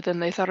Raiders other than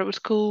they thought it was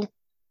cool.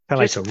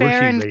 Kind of Just like the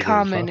fair Rushi and Raiders,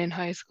 common huh? in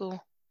high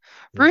school.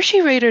 Yeah.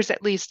 Rushi Raiders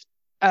at least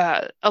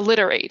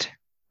alliterate,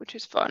 which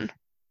is fun.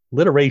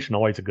 Alliteration,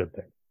 always a good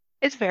thing.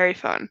 It's very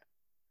fun.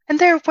 And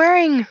they're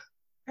wearing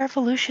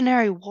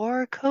Revolutionary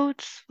War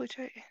coats, which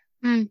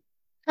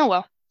oh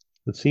well.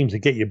 It seems to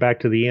get you back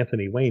to the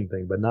Anthony Wayne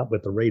thing, but not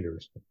with the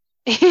Raiders.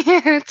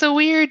 It's a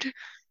weird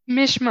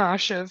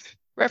mishmash of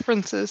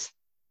references.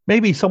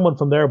 Maybe someone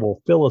from there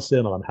will fill us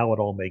in on how it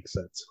all makes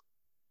sense.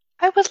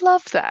 I would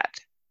love that.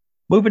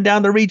 Moving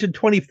down to Region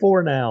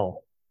 24 now.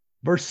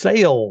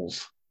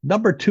 Versailles,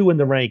 number 2 in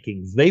the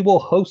rankings. They will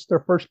host their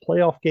first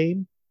playoff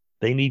game.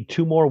 They need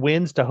 2 more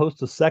wins to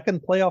host a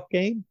second playoff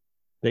game.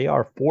 They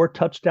are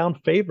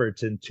 4-touchdown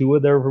favorites in 2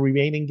 of their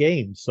remaining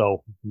games,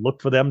 so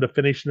look for them to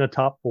finish in the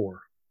top 4.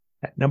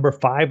 At number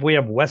 5, we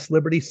have West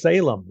Liberty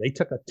Salem. They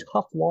took a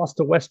tough loss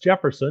to West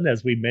Jefferson,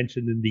 as we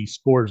mentioned in the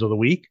scores of the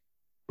week.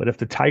 But if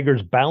the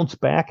Tigers bounce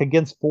back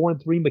against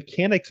 4-3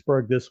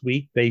 Mechanicsburg this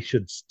week, they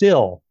should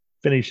still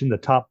finish in the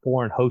top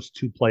 4 and host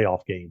 2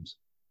 playoff games.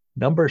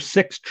 Number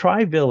 6,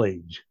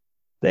 Tri-Village.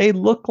 They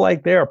look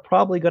like they're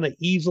probably going to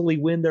easily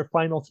win their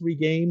final 3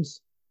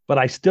 games, but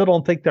I still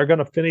don't think they're going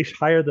to finish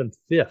higher than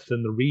 5th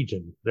in the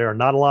region. There are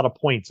not a lot of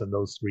points in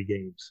those 3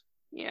 games.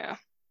 Yeah,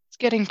 it's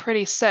getting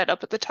pretty set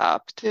up at the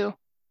top, too.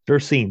 Sure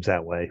seems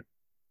that way.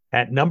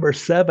 At number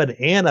 7,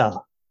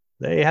 Anna.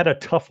 They had a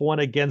tough one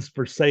against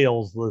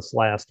Versailles this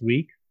last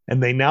week,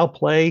 and they now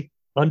play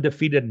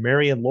undefeated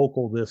Marion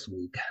Local this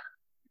week.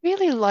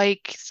 Really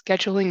like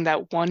scheduling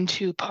that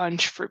 1-2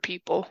 punch for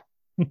people.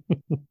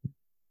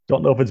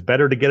 Don't know if it's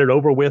better to get it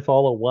over with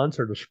all at once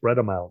or to spread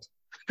them out.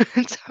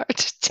 It's hard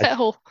to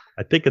tell.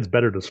 I think it's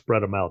better to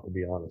spread them out, to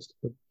be honest.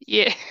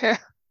 Yeah.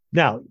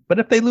 Now, but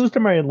if they lose to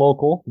Marion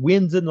Local,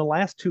 wins in the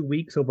last 2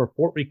 weeks over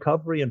Fort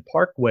Recovery and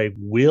Parkway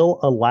will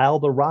allow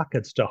the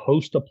Rockets to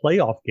host a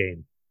playoff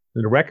game.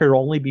 And the record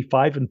will only be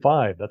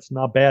 5-5. That's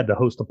not bad to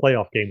host a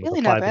playoff game with Really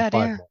a not 5-5. bad,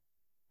 yeah.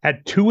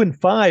 At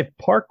 2-5,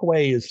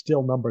 Parkway is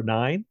still number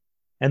 9,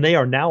 and they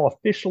are now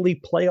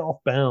officially playoff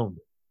bound.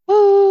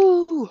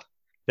 Woo!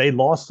 They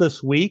lost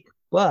this week,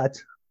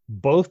 but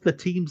both the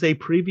teams they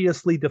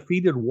previously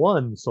defeated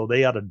won, so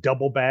they had a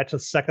double batch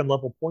of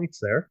second-level points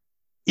there.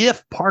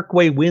 If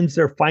Parkway wins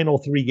their final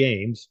 3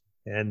 games,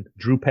 and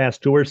Drew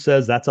Pasteur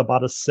says that's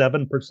about a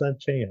 7%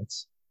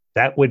 chance,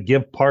 That would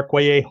give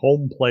Parkway a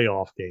home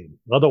playoff game.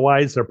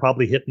 Otherwise, they're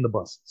probably hitting the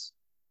buses.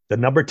 The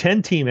number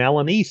 10 team,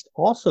 Allen East,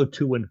 also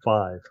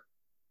 2-5.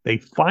 They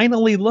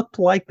finally looked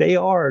like they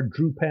are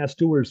Drew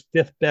Pasteur's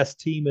fifth best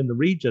team in the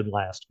region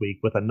last week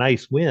with a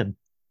nice win.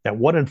 At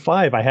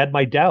 1-5, I had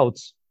my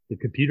doubts. The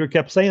computer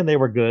kept saying they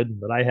were good,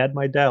 but I had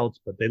my doubts.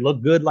 But they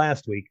looked good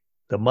last week.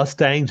 The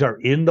Mustangs are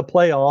in the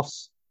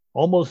playoffs.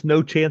 Almost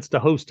no chance to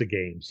host a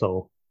game.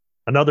 So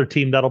another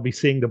team that'll be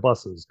seeing the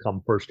buses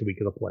come first week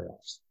of the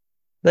playoffs.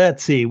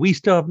 Let's see. We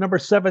still have number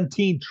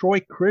 17,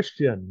 Troy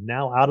Christian,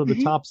 now out of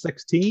the top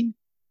 16.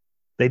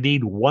 They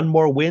need one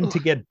more win to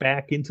get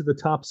back into the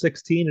top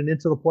 16 and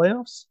into the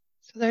playoffs.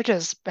 So they're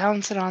just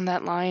bouncing on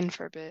that line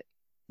for a bit.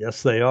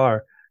 Yes, they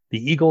are. The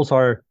Eagles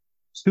are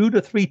 2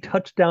 to 3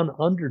 touchdown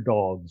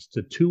underdogs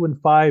to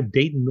 2-5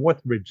 Dayton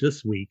Northridge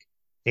this week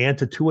and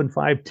to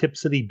 2-5 Tip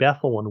City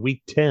Bethel in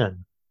week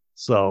 10.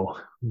 So,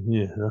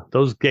 yeah,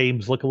 those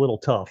games look a little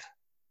tough.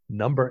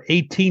 Number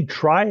 18,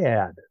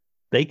 Triad.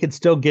 They can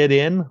still get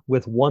in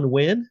with one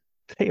win.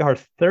 They are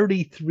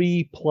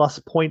 33-plus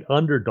point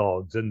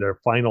underdogs in their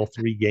final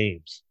 3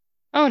 games.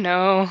 Oh,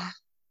 no.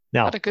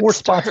 Now, 4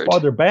 spots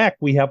farther back,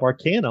 we have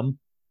Arcanum.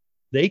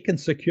 They can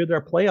secure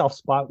their playoff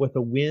spot with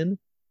a win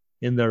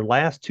in their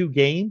last 2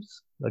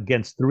 games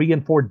against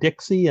 3-4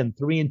 Dixie and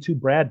 3-2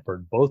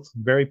 Bradford, both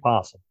very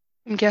possible.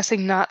 I'm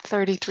guessing not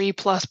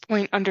 33-plus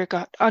point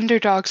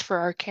underdogs for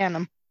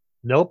Arcanum.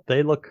 Nope,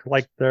 they look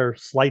like they're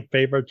slight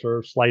favorites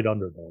or slight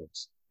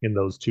underdogs in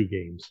those 2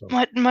 games. So.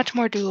 Much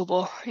more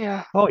doable,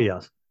 yeah. Oh,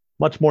 yes.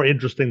 Much more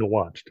interesting to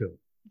watch, too.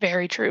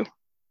 Very true.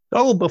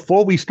 Oh,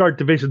 before we start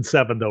Division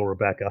 7, though,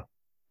 Rebecca.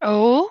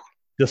 Oh?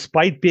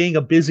 Despite being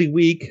a busy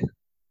week,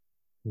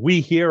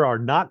 we here are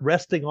not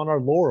resting on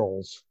our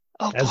laurels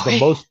as the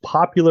most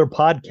popular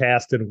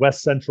podcast in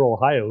West Central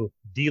Ohio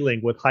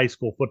dealing with high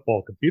school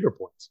football computer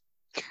points.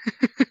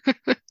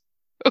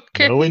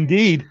 Okay. No,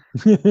 indeed.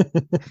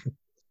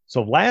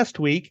 So last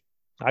week,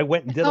 I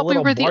went and did a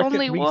little market research. We were the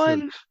only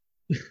one.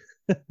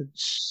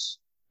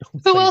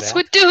 Who else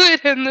would do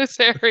it in this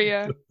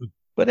area?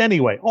 But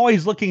anyway,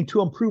 always looking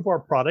to improve our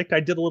product. I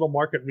did a little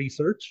market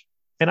research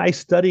and I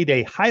studied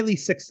a highly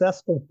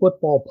successful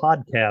football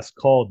podcast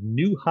called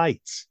New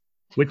Heights,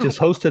 which is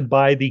hosted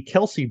by the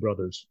Kelsey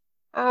brothers.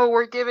 Oh,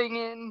 we're giving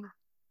in.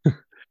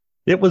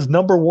 It was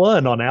number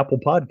 1 on Apple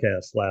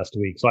Podcasts last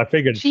week. So I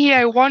figured, gee,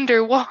 I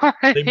wonder why.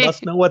 They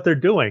must know what they're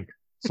doing.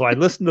 So I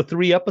listened to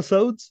 3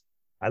 episodes.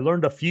 I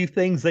learned a few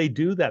things they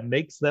do that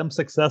makes them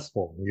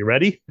successful. You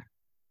ready?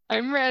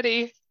 I'm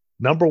ready.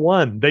 Number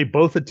 1, they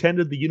both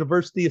attended the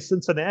University of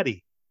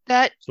Cincinnati.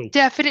 That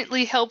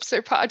definitely helps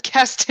their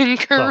podcasting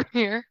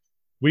career.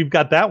 So we've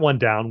got that one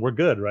down. We're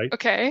good, right?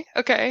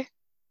 Okay.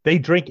 They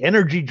drink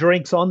energy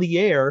drinks on the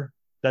air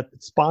that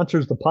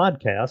sponsors the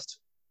podcast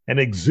and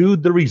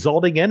exude the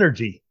resulting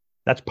energy.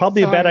 That's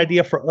probably a bad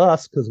idea for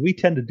us because we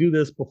tend to do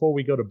this before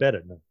we go to bed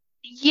at night.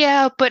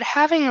 Yeah, but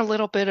having a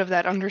little bit of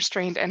that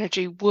unrestrained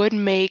energy would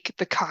make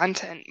the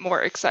content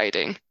more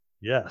exciting.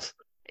 Yes.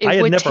 I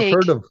had never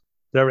heard of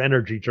their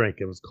energy drink.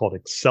 It was called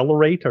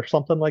Accelerate or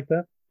something like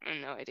that.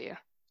 No idea.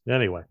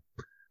 Anyway.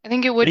 I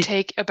think it would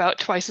take about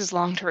twice as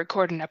long to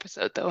record an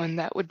episode, though, and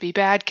that would be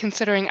bad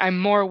considering I'm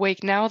more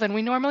awake now than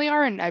we normally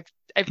are, and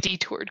I've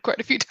detoured quite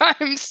a few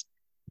times.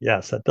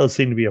 Yes, that does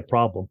seem to be a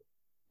problem.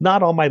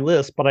 Not on my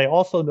list, but I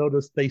also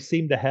noticed they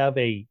seem to have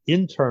an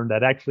intern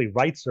that actually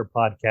writes their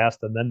podcast,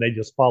 and then they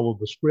just follow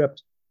the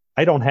script.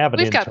 I don't have an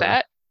intern. We've got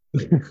that.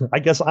 I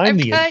guess I'm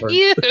the intern.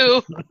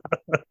 You.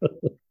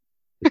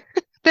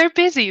 They're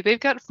busy. They've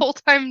got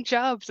full-time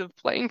jobs of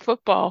playing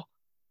football.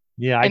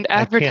 Yeah, and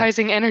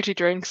advertising energy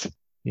drinks.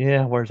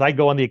 Yeah, whereas I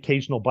go on the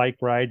occasional bike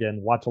ride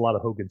and watch a lot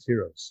of Hogan's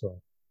Heroes.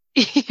 So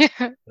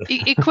yeah,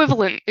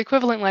 equivalent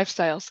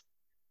lifestyles.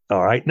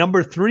 All right,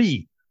 number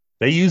 3,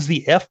 they use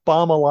the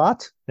F-bomb a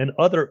lot and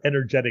other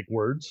energetic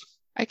words.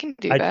 I can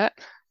do that.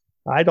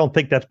 I don't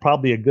think that's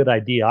probably a good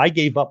idea. I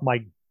gave up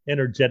my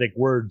energetic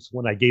words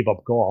when I gave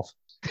up golf.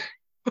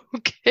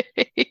 Okay.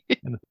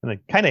 And I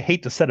kind of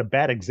hate to set a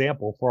bad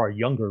example for our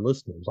younger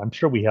listeners. I'm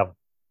sure we have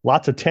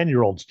lots of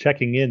 10-year-olds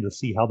checking in to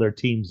see how their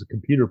team's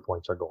computer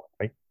points are going,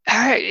 right?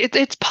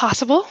 It's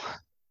possible.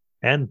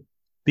 And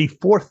the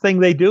 4th thing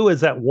they do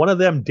is that one of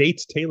them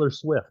dates Taylor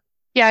Swift.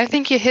 Yeah, I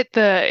think you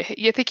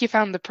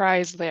found the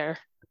prize there.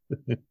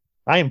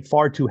 I am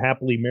far too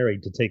happily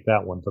married to take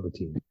that one for the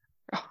team.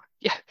 Oh,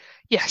 yeah.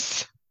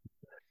 Yes.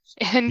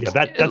 And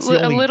that's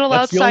a little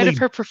outside of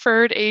her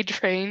preferred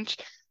age range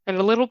and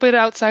a little bit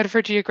outside of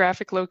her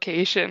geographic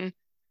location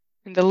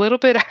and a little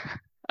bit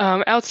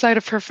outside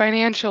of her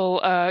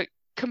financial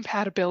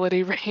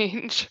compatibility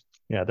range.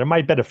 Yeah, there might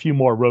have been a few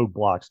more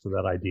roadblocks to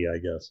that idea, I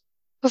guess.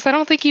 Plus, I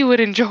don't think you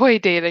would enjoy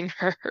dating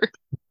her.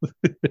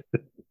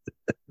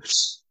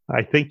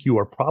 I think you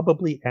are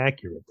probably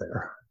accurate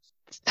there.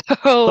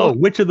 So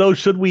which of those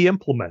should we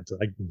implement?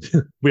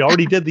 We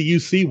already did the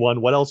UC one.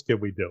 What else can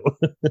we do?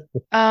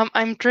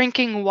 I'm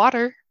drinking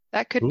water.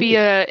 That could be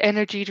an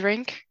energy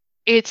drink.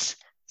 It's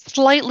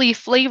slightly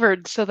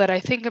flavored so that I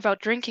think about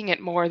drinking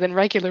it more than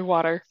regular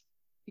water.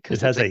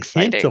 Because it has a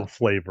hint of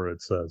flavor,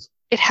 it says.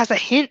 It has a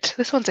hint.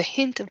 This one's a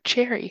hint of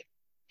cherry.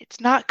 It's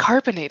not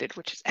carbonated,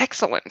 which is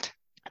excellent.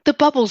 The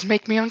bubbles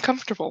make me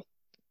uncomfortable.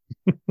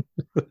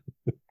 And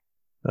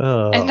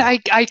Oh,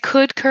 I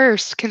could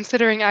curse,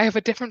 considering I have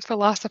a different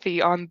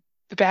philosophy on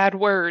the bad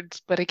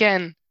words. But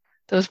again,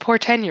 those poor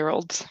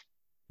 10-year-olds.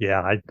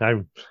 yeah.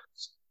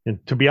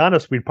 And to be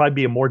honest, we'd probably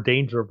be in more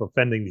danger of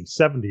offending these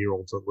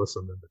 70-year-olds that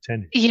listen than the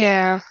 10-year-olds.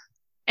 Yeah,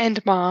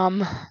 and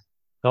Mom.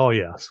 Oh,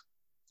 yes.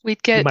 We'd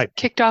She get might,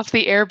 kicked off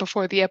the air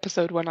before the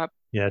episode went up.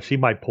 yeah, she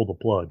might pull the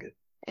plug.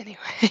 Anyway,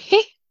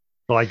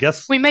 So I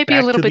guess we might be a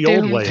back little to bit the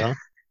old way, doomed.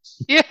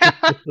 huh?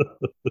 Yeah.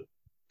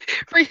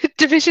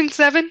 Division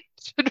 7?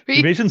 Should we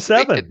Division pick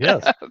 7, it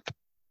yes. up?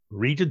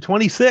 Region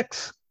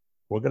 26.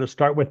 We're going to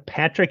start with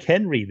Patrick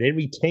Henry. They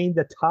retained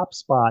the top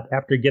spot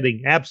after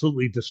getting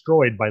absolutely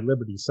destroyed by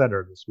Liberty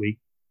Center this week.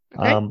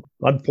 Okay.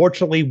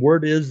 Unfortunately,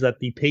 word is that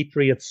the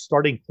Patriots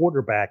starting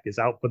quarterback is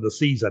out for the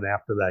season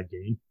after that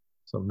game.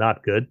 So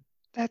not good.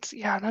 That's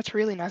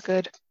really not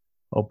good.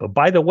 Oh, but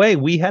by the way,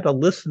 we had a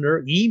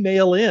listener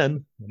email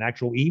in, an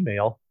actual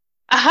email,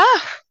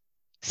 Aha!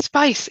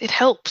 Spice, it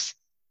helps.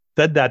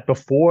 said that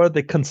before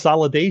the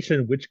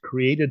consolidation, which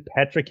created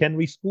Patrick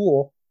Henry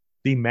School,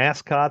 the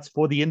mascots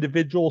for the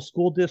individual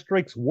school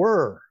districts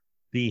were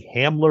the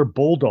Hamler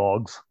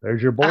Bulldogs.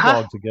 There's your Aha!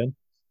 Bulldogs again.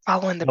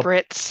 Following the The,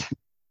 Brits.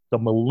 the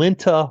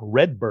Malinta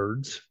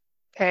Redbirds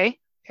Okay.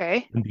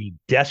 and the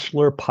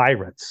Deschler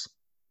Pirates.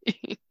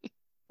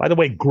 By the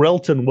way,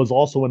 Grelton was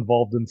also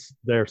involved in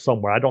there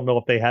somewhere. I don't know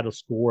if they had a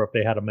school or if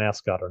they had a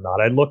mascot or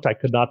not. I looked, I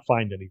could not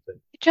find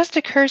anything. It just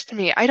occurs to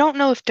me, I don't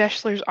know if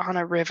Deschler's on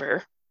a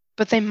river,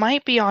 but they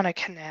might be on a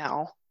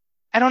canal.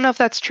 I don't know if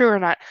that's true or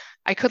not.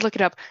 I could look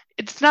it up.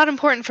 It's not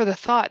important for the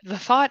thought. The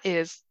thought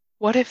is,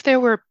 what if there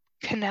were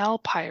canal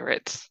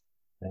pirates?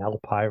 Canal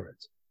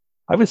Pirates.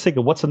 I was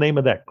thinking, what's the name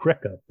of that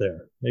crick up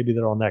there? Maybe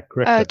they're on that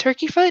crick.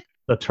 Turkey foot?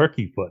 The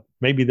Turkey Foot.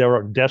 Maybe there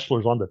are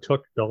Deschlers on the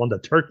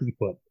Turkey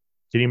Foot.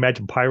 Can you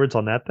imagine pirates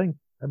on that thing?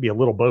 That'd be a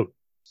little boat.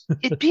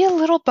 It'd be a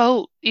little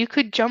boat. You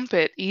could jump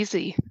it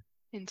easy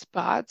in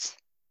spots.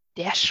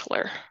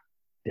 Deschler,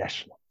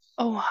 Deschler.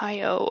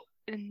 Ohio.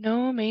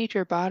 No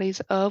major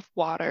bodies of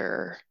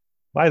water.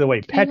 By the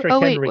way, Patrick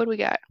Wait, Henry. what do we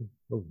got?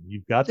 Oh,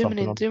 you've got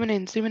Zooming something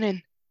in, zooming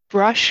in.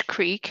 Brush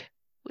Creek,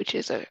 which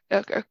is a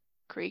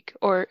creek,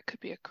 or it could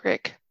be a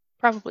crick.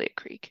 Probably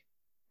a creek.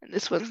 And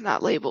this one's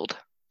not labeled.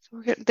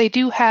 So they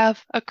do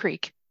have a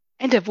creek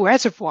and a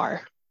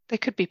reservoir. They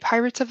could be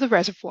pirates of the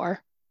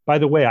reservoir. By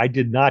the way, I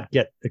did not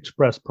get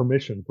express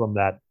permission from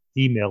that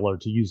emailer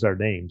to use their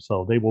name,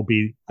 so they will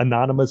be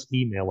anonymous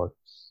emailer.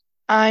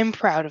 I'm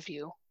proud of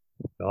you.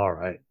 All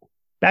right.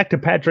 Back to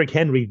Patrick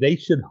Henry. They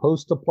should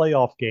host a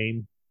playoff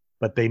game,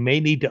 but they may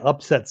need to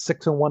upset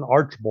 6-1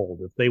 Archbold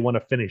if they want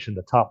to finish in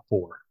the top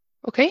 4.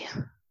 Okay.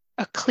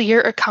 A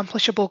clear,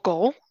 accomplishable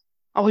goal.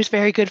 Always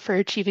very good for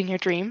achieving your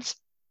dreams.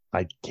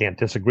 I can't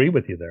disagree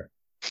with you there.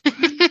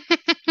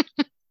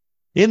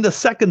 In the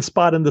second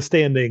spot in the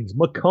standings,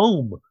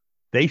 Macomb.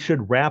 They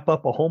should wrap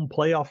up a home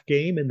playoff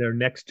game in their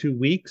next 2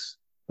 weeks,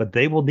 but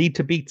they will need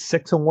to beat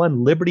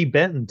 6-1 Liberty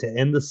Benton to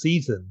end the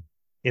season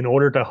in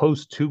order to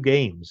host 2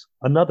 games.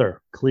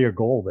 Another clear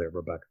goal there,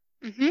 Rebecca.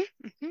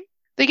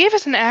 They gave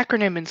us an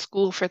acronym in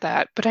school for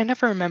that, but I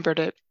never remembered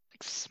it.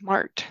 Like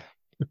SMART.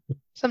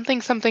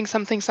 Something,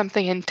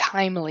 and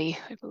timely,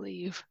 I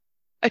believe.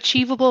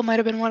 Achievable might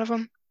have been one of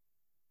them.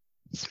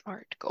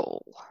 SMART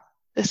goal.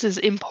 This is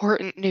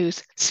important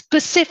news.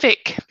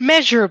 Specific,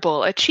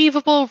 measurable,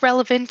 achievable,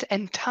 relevant,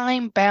 and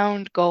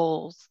time-bound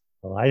goals.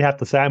 Well, I have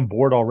to say I'm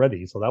bored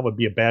already, so that would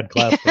be a bad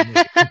class for me.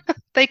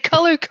 They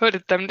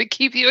color-coded them to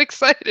keep you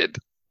excited.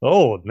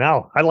 Oh,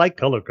 now I like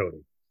color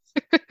coding.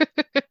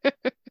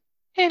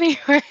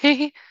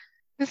 Anyway,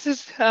 this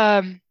is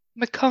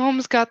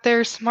Macomb's got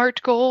their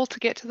SMART goal to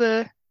get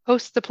to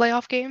host the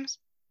playoff games.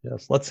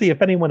 Yes, let's see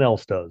if anyone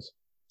else does.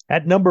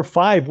 At number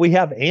 5, we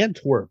have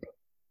Antwerp.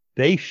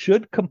 They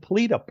should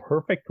complete a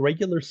perfect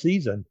regular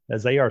season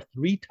as they are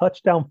 3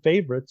 touchdown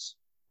favorites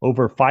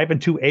over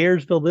 5-2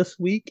 Ayersville this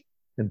week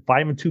and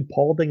 5-2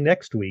 Paulding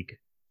next week.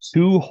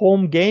 2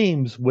 home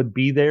games would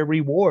be their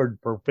reward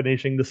for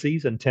finishing the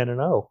season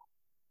 10-0.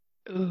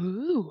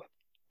 Ooh.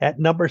 At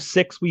number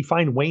 6, we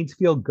find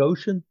Waynesfield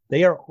Goshen.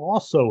 They are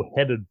also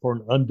headed for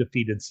an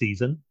undefeated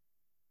season.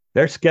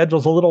 Their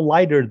schedule's a little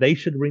lighter. They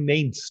should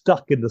remain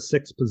stuck in the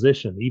 6th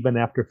position even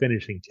after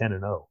finishing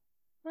 10-0.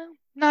 Well,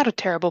 not a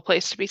terrible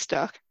place to be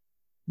stuck.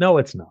 No,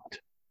 it's not.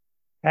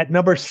 At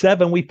number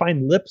 7, we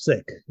find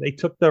Lipsick. They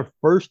took their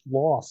first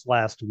loss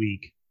last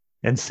week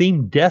and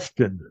seem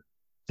destined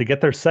to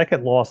get their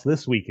second loss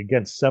this week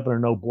against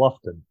 7-0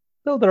 Bluffton.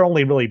 Though they're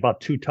only really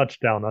about 2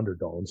 touchdown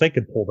underdogs. They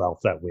could pull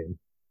out that win.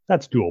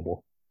 That's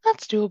doable.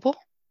 That's doable.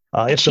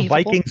 If the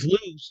Vikings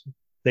lose,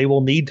 they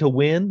will need to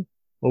win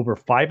over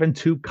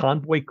 5-2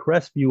 Convoy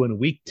Crestview in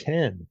week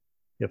 10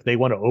 if they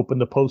want to open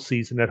the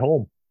postseason at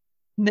home.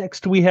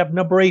 Next, we have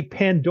number 8,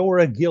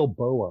 Pandora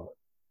Gilboa.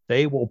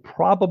 They will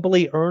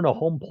probably earn a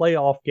home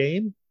playoff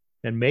game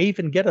and may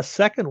even get a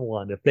second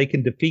one if they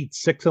can defeat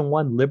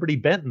 6-1 Liberty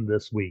Benton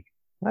this week.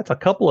 That's a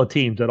couple of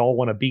teams that all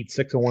want to beat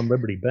 6-1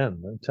 Liberty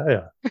Bend. I tell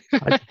you,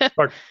 I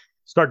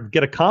start to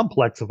get a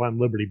complex if I'm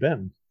Liberty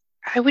Bend.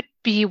 I would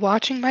be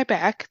watching my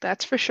back,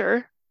 that's for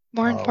sure.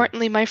 More Oh,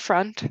 importantly, my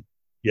front,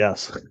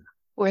 yes.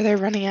 where they're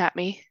running at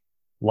me.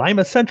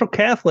 Lima Central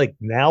Catholic,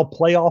 now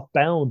playoff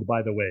bound,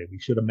 by the way. We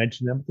should have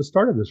mentioned them at the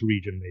start of this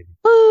region, maybe.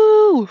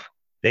 Woo!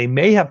 They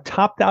may have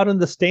topped out in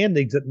the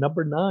standings at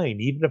number 9,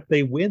 even if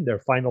they win their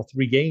final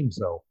 3 games,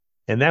 though.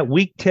 And that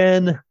week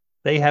 10,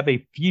 they have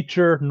a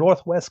future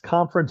Northwest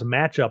Conference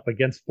matchup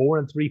against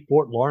 4-3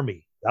 Fort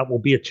Laramie. That will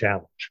be a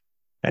challenge.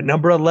 At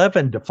number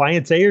 11,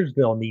 Defiance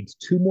Ayersville needs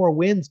 2 more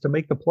wins to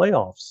make the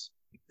playoffs.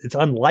 It's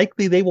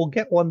unlikely they will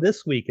get one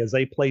this week as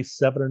they play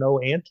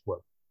 7-0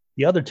 Antwerp.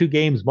 The other 2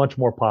 games much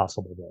more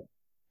possible, though.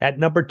 At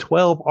number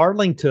 12,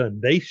 Arlington,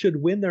 they should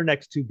win their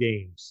next 2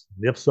 games.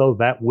 If so,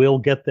 that will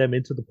get them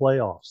into the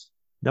playoffs.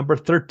 Number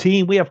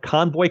 13, we have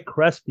Convoy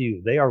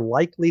Crestview. They are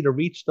likely to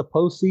reach the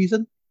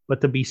postseason,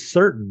 but to be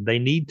certain, they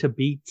need to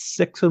beat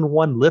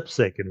 6-1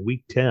 Lipsick in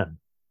week 10.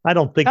 I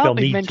don't think they'll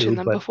We've need mentioned to,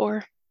 them but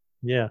before.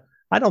 yeah,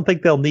 I don't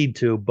think they'll need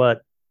to,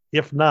 but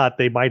if not,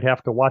 they might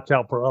have to watch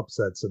out for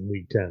upsets in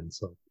week 10.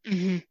 So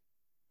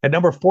At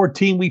number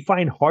 14, we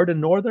find Hardin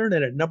Northern,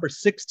 and at number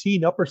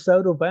 16, Upper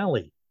Soto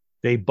Valley.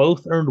 They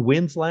both earned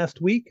wins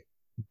last week.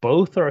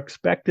 Both are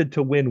expected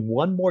to win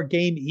 1 more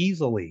game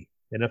easily.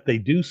 And if they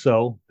do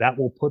so, that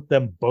will put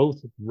them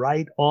both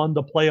right on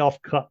the playoff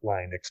cut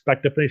line.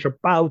 Expect to finish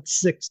about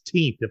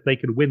 16th if they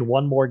can win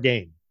 1 more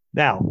game.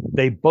 Now,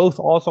 they both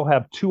also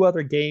have 2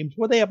 other games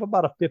where they have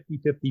about a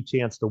 50-50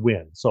 chance to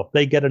win. So if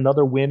they get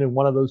another win in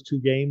one of those 2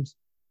 games,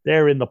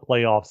 they're in the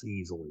playoffs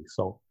easily.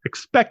 So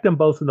expect them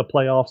both in the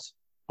playoffs.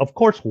 Of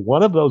course,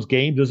 one of those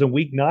games is in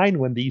week 9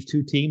 when these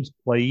 2 teams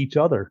play each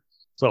other.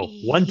 So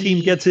one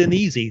team gets in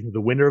easy,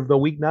 the winner of the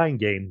week 9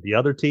 game. The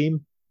other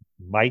team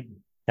might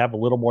have a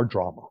little more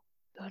drama.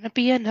 Gonna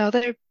be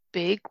another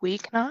big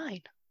week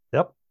 9.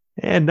 Yep.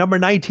 And number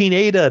 19,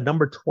 Ada,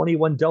 number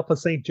 21, Delta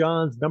St.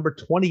 John's, number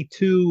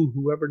 22,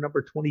 whoever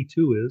number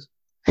 22 is,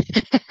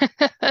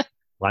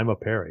 Lima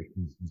Perry.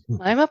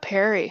 Lima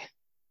Perry.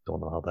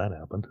 Don't know how that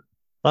happened.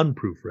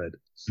 Unproofread.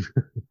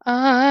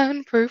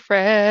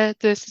 Unproofread.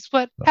 This is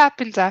what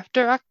happens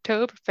after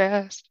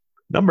Oktoberfest.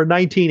 Number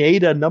 19,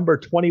 Ada, number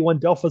 21,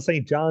 Delta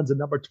St. John's, and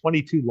number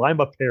 22,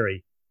 Lima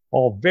Perry.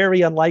 All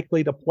very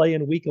unlikely to play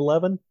in week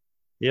 11.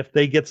 If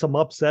they get some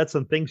upsets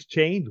and things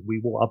change,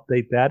 we will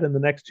update that in the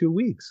next 2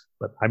 weeks,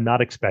 but I'm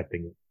not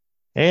expecting it.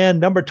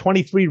 And number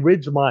 23,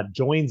 Ridgemont,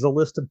 joins the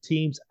list of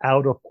teams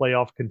out of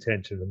playoff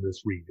contention in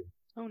this region.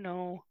 Oh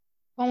no.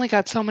 We've only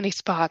got so many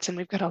spots and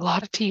we've got a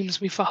lot of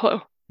teams we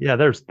follow. Yeah,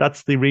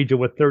 that's the region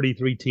with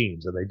 33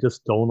 teams, and they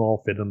just don't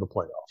all fit in the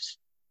playoffs.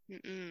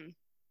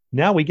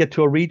 Now we get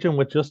to a region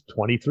with just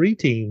 23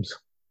 teams.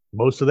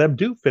 Most of them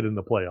do fit in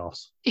the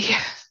playoffs.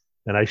 Yeah.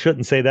 And I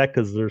shouldn't say that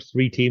because there's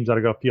 3 teams that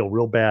are going to feel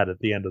real bad at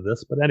the end of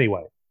this. But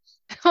anyway.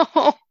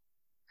 Oh,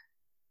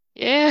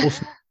 yeah.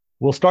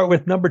 We'll start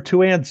with number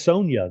 2,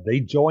 Ansonia.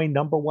 They join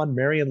number 1,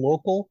 Marion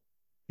Local,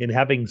 in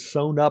having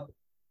sewn up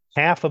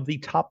half of the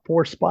top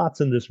 4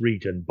 spots in this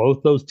region.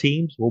 Both those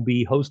teams will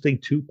be hosting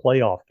 2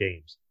 playoff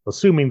games,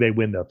 assuming they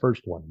win their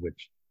first one,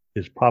 which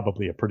is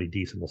probably a pretty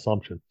decent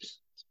assumption. It's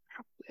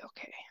probably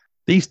okay.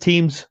 These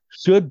teams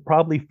should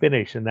probably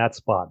finish in that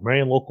spot.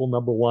 Marion Local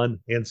number 1,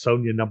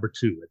 Ansonia number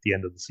 2 at the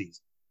end of the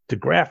season.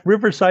 DeGraff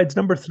Riverside's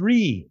number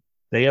 3.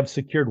 They have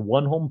secured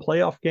 1 home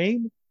playoff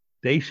game.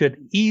 They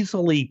should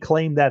easily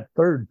claim that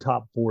 3rd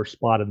top 4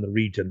 spot in the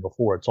region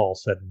before it's all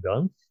said and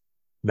done.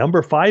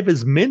 Number 5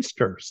 is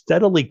Minster,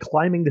 steadily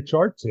climbing the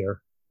charts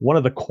here. One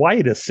of the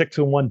quietest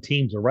 6-1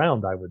 teams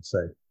around, I would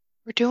say.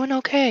 We're doing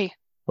okay.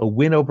 A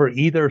win over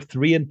either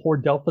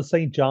 3-4 Delta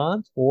St.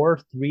 John's or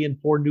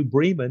 3-4 New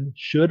Bremen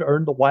should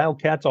earn the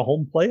Wildcats a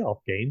home playoff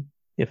game.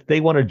 If they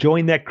want to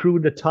join that crew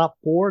in the top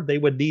 4, they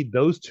would need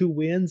those 2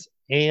 wins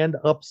and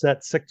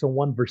upset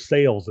 6-1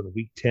 Versailles in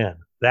week 10.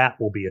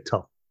 That will be a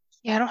tough.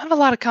 Yeah, I don't have a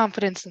lot of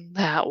confidence in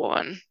that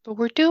one, but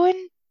we're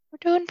doing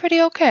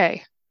pretty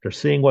okay. They're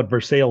seeing what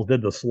Versailles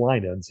did to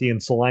Salina and seeing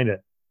Salina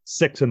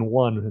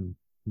 6-1 and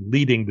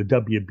leading the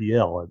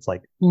WBL. It's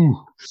like,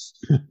 ooh.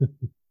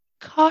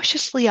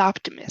 Cautiously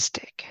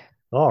optimistic.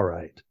 All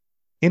right.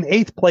 In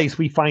 8th place,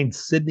 we find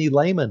Sidney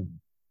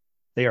Lehman.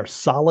 They are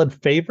solid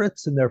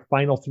favorites in their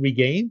final 3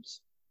 games,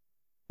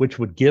 which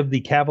would give the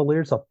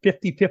Cavaliers a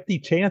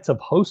 50-50 chance of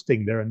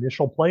hosting their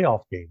initial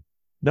playoff game.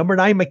 Number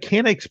 9,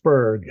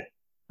 Mechanicsburg.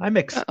 I'm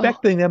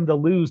expecting them to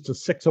lose to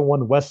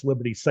 6-1 West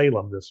Liberty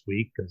Salem this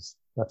week because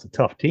that's a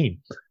tough team.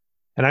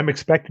 And I'm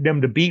expecting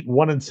them to beat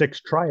 1-6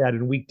 Triad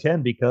in week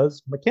 10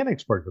 because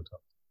Mechanicsburg is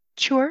tough.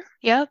 Sure.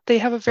 Yeah, they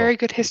have a very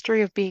good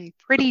history of being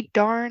pretty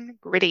darn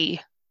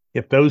gritty.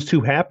 If those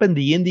 2 happen,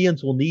 the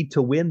Indians will need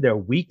to win their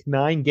week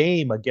 9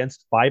 game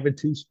against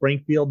 5-2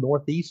 Springfield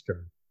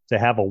Northeastern to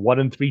have a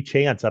 1-3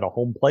 chance at a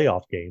home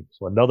playoff game.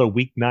 So another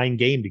week 9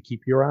 game to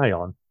keep your eye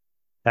on.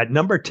 At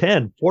number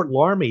 10, Fort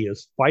Laramie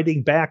is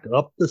fighting back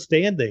up the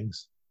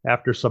standings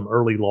after some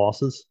early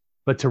losses.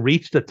 But to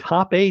reach the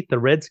top 8, the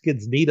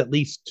Redskins need at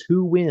least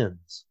 2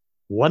 wins.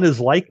 One is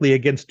likely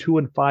against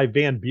 2-5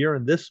 Van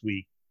Buren this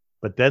week,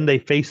 but then they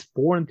face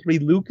 4-3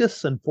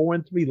 Lucas and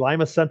 4-3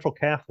 Lima Central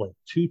Catholic,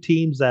 two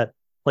teams that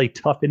play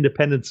tough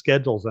independent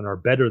schedules and are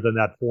better than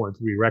that 4-3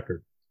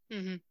 record.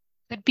 Mm-hmm.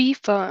 It'd be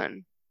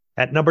fun.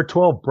 At number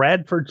 12,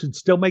 Bradford should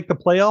still make the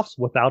playoffs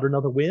without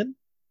another win.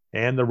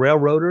 And the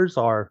Railroaders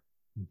are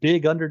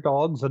big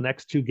underdogs the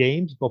next two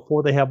games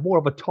before they have more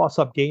of a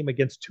toss-up game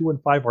against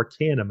 2-5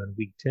 Arcanum in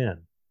week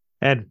 10.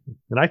 And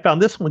I found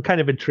this one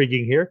kind of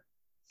intriguing here.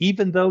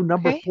 Even though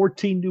number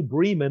 14 New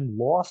Bremen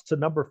lost to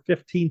number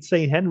 15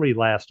 St. Henry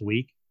last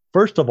week,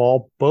 first of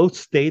all, both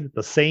stayed at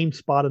the same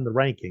spot in the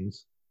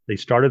rankings. They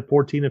started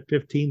 14 and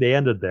 15. They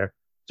ended there.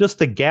 Just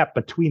the gap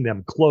between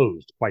them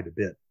closed quite a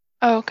bit.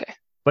 Oh, okay.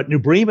 But New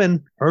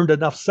Bremen earned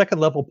enough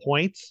second-level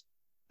points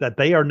that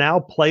they are now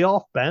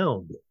playoff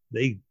bound.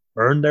 They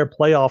earned their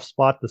playoff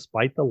spot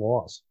despite the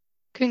loss.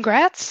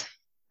 Congrats.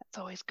 That's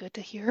always good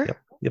to hear. Yep.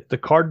 If the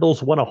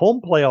Cardinals win a home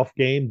playoff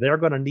game, they're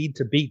going to need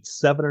to beat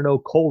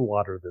 7-0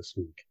 Coldwater this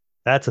week.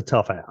 That's a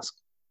tough ask.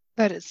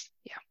 That is,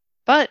 yeah.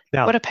 But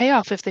now, what a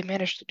payoff if they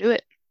manage to do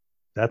it.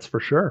 That's for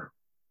sure.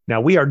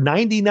 Now, we are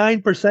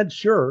 99%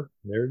 sure,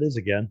 there it is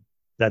again,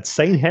 that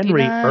St.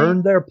 Henry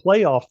earned their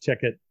playoff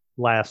ticket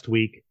last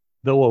week,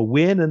 though a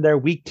win in their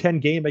Week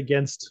 10 game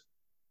against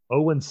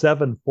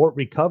 0-7 Fort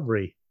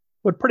Recovery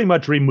would pretty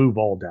much remove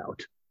all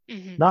doubt.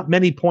 Mm-hmm. Not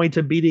many points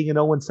in beating an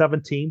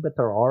 0-17, but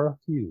there are a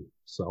few.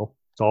 So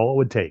it's all it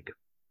would take.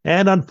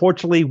 And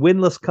unfortunately,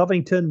 winless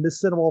Covington,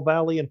 Miss Cinnamal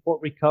Valley, and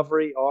Fort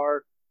Recovery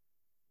are,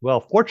 well,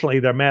 fortunately,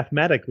 they're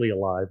mathematically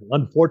alive.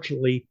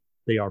 Unfortunately,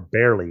 they are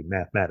barely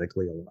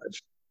mathematically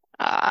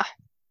alive.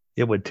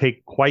 It would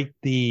take quite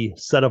the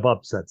set of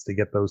upsets to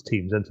get those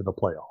teams into the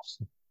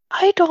playoffs.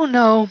 I don't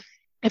know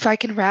if I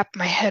can wrap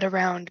my head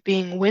around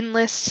being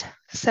winless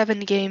 7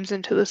 games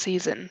into the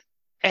season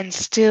and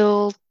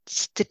still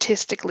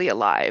statistically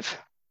alive.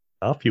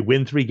 Well, if you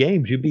win 3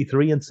 games, you'd be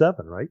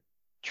 3-7, right?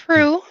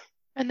 True.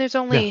 And there's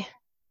only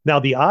now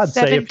the odds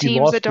 7 say if teams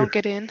you lost that don't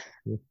get in.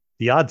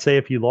 The odds say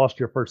if you lost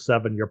your first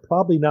 7, you're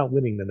probably not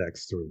winning the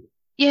next 3.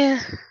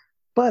 Yeah.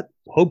 But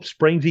hope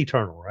springs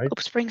eternal, right?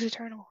 Hope springs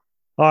eternal.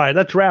 All right,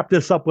 let's wrap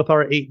this up with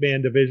our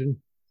 8-man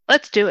division.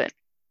 Let's do it.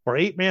 For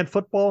 8-man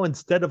football,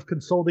 instead of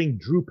consulting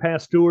Drew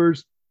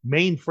Pasteur's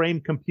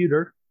mainframe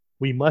computer,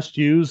 we must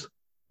use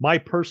my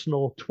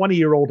personal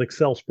 20-year-old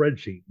Excel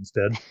spreadsheet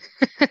instead.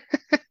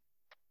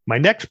 My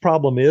next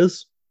problem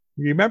is,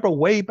 you remember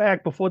way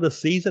back before the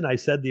season, I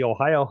said the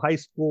Ohio High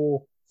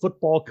School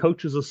Football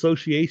Coaches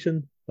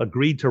Association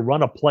agreed to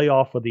run a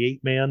playoff for the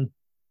 8-man.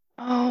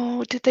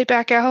 Oh, did they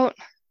back out?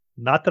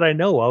 Not that I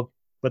know of,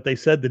 but they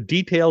said the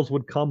details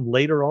would come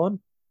later on.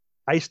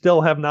 I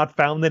still have not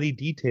found any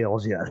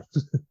details yet.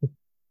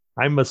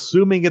 I'm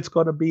assuming it's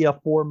going to be a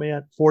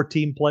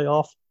 4-team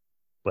playoff,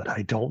 but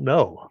I don't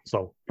know.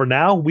 So for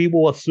now, we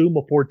will assume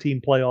a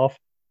 4-team playoff.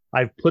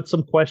 I've put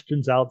some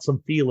questions out,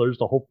 some feelers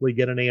to hopefully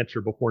get an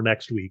answer before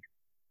next week.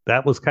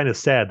 That was kind of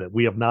sad that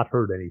we have not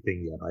heard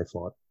anything yet, I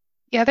thought.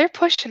 Yeah, they're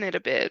pushing it a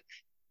bit.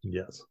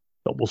 Yes.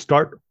 But we'll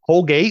start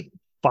Holgate,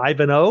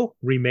 5-0,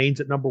 remains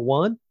at number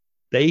 1.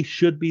 They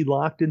should be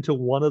locked into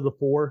one of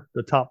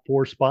the top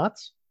 4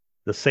 spots.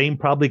 The same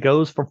probably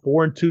goes for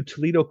 4-2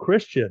 Toledo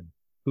Christian,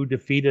 who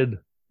defeated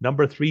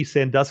number 3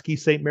 Sandusky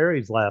St.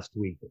 Mary's last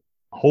week.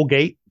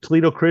 Holgate,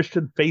 Toledo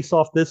Christian face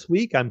off this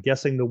week. I'm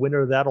guessing the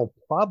winner of that will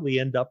probably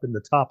end up in the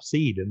top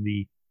seed in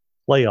the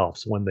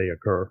playoffs when they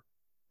occur.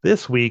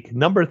 This week,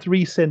 number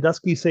 3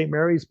 Sandusky St.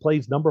 Mary's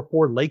plays number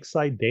 4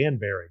 Lakeside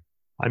Danbury.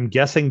 I'm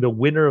guessing the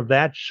winner of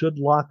that should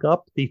lock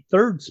up the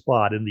 3rd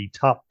spot in the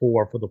top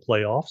 4 for the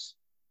playoffs,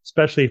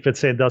 especially if it's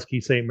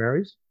Sandusky St.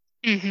 Mary's.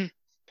 Mm-hmm.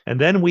 And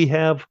then we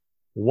have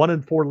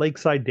 1-4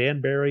 Lakeside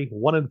Danbury,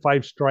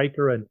 1-5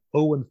 Stryker, and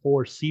 0-4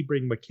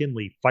 Sebring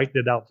McKinley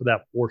fighting it out for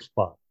that 4th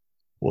spot.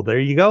 Well, there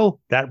you go.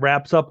 That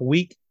wraps up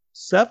week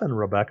 7,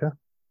 Rebecca.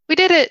 We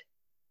did it.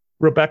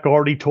 Rebecca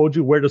already told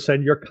you where to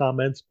send your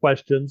comments,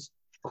 questions,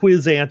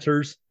 quiz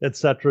answers,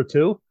 etc.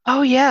 too.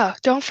 Oh, yeah.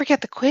 Don't forget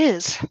the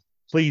quiz.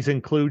 Please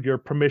include your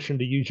permission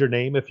to use your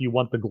name if you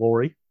want the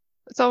glory.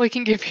 That's all we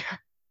can give you.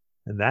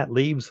 And that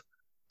leaves,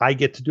 I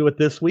get to do it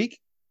this week.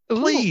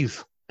 Ooh.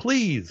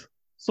 Please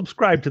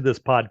subscribe to this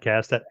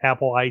podcast at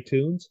Apple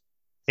iTunes,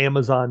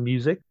 Amazon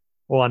Music,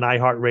 or on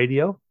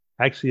iHeartRadio.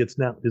 Actually, is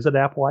it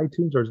Apple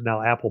iTunes or is it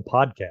now Apple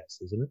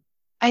Podcasts, isn't it?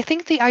 I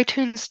think the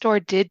iTunes store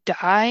did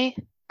die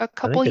a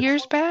couple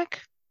years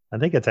back. I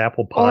think it's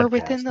Apple Podcasts. Or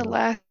within the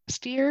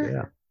last year.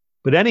 Yeah.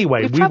 But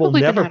anyway, we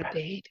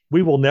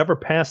will never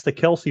pass the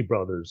Kelsey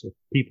brothers if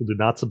people do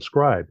not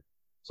subscribe.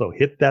 So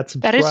hit that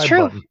subscribe button. That is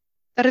true.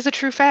 That is a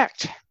true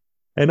fact.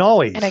 And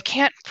always. And I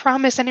can't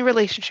promise any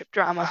relationship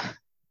drama.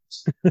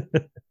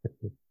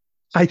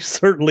 I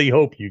certainly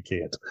hope you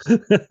can't.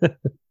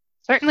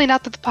 Certainly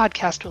not that the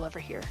podcast will ever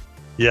hear.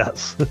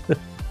 Yes.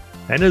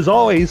 And as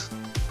always,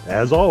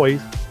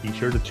 be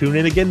sure to tune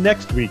in again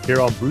next week here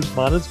on Bruce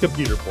Monnin's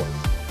Computer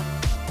Point.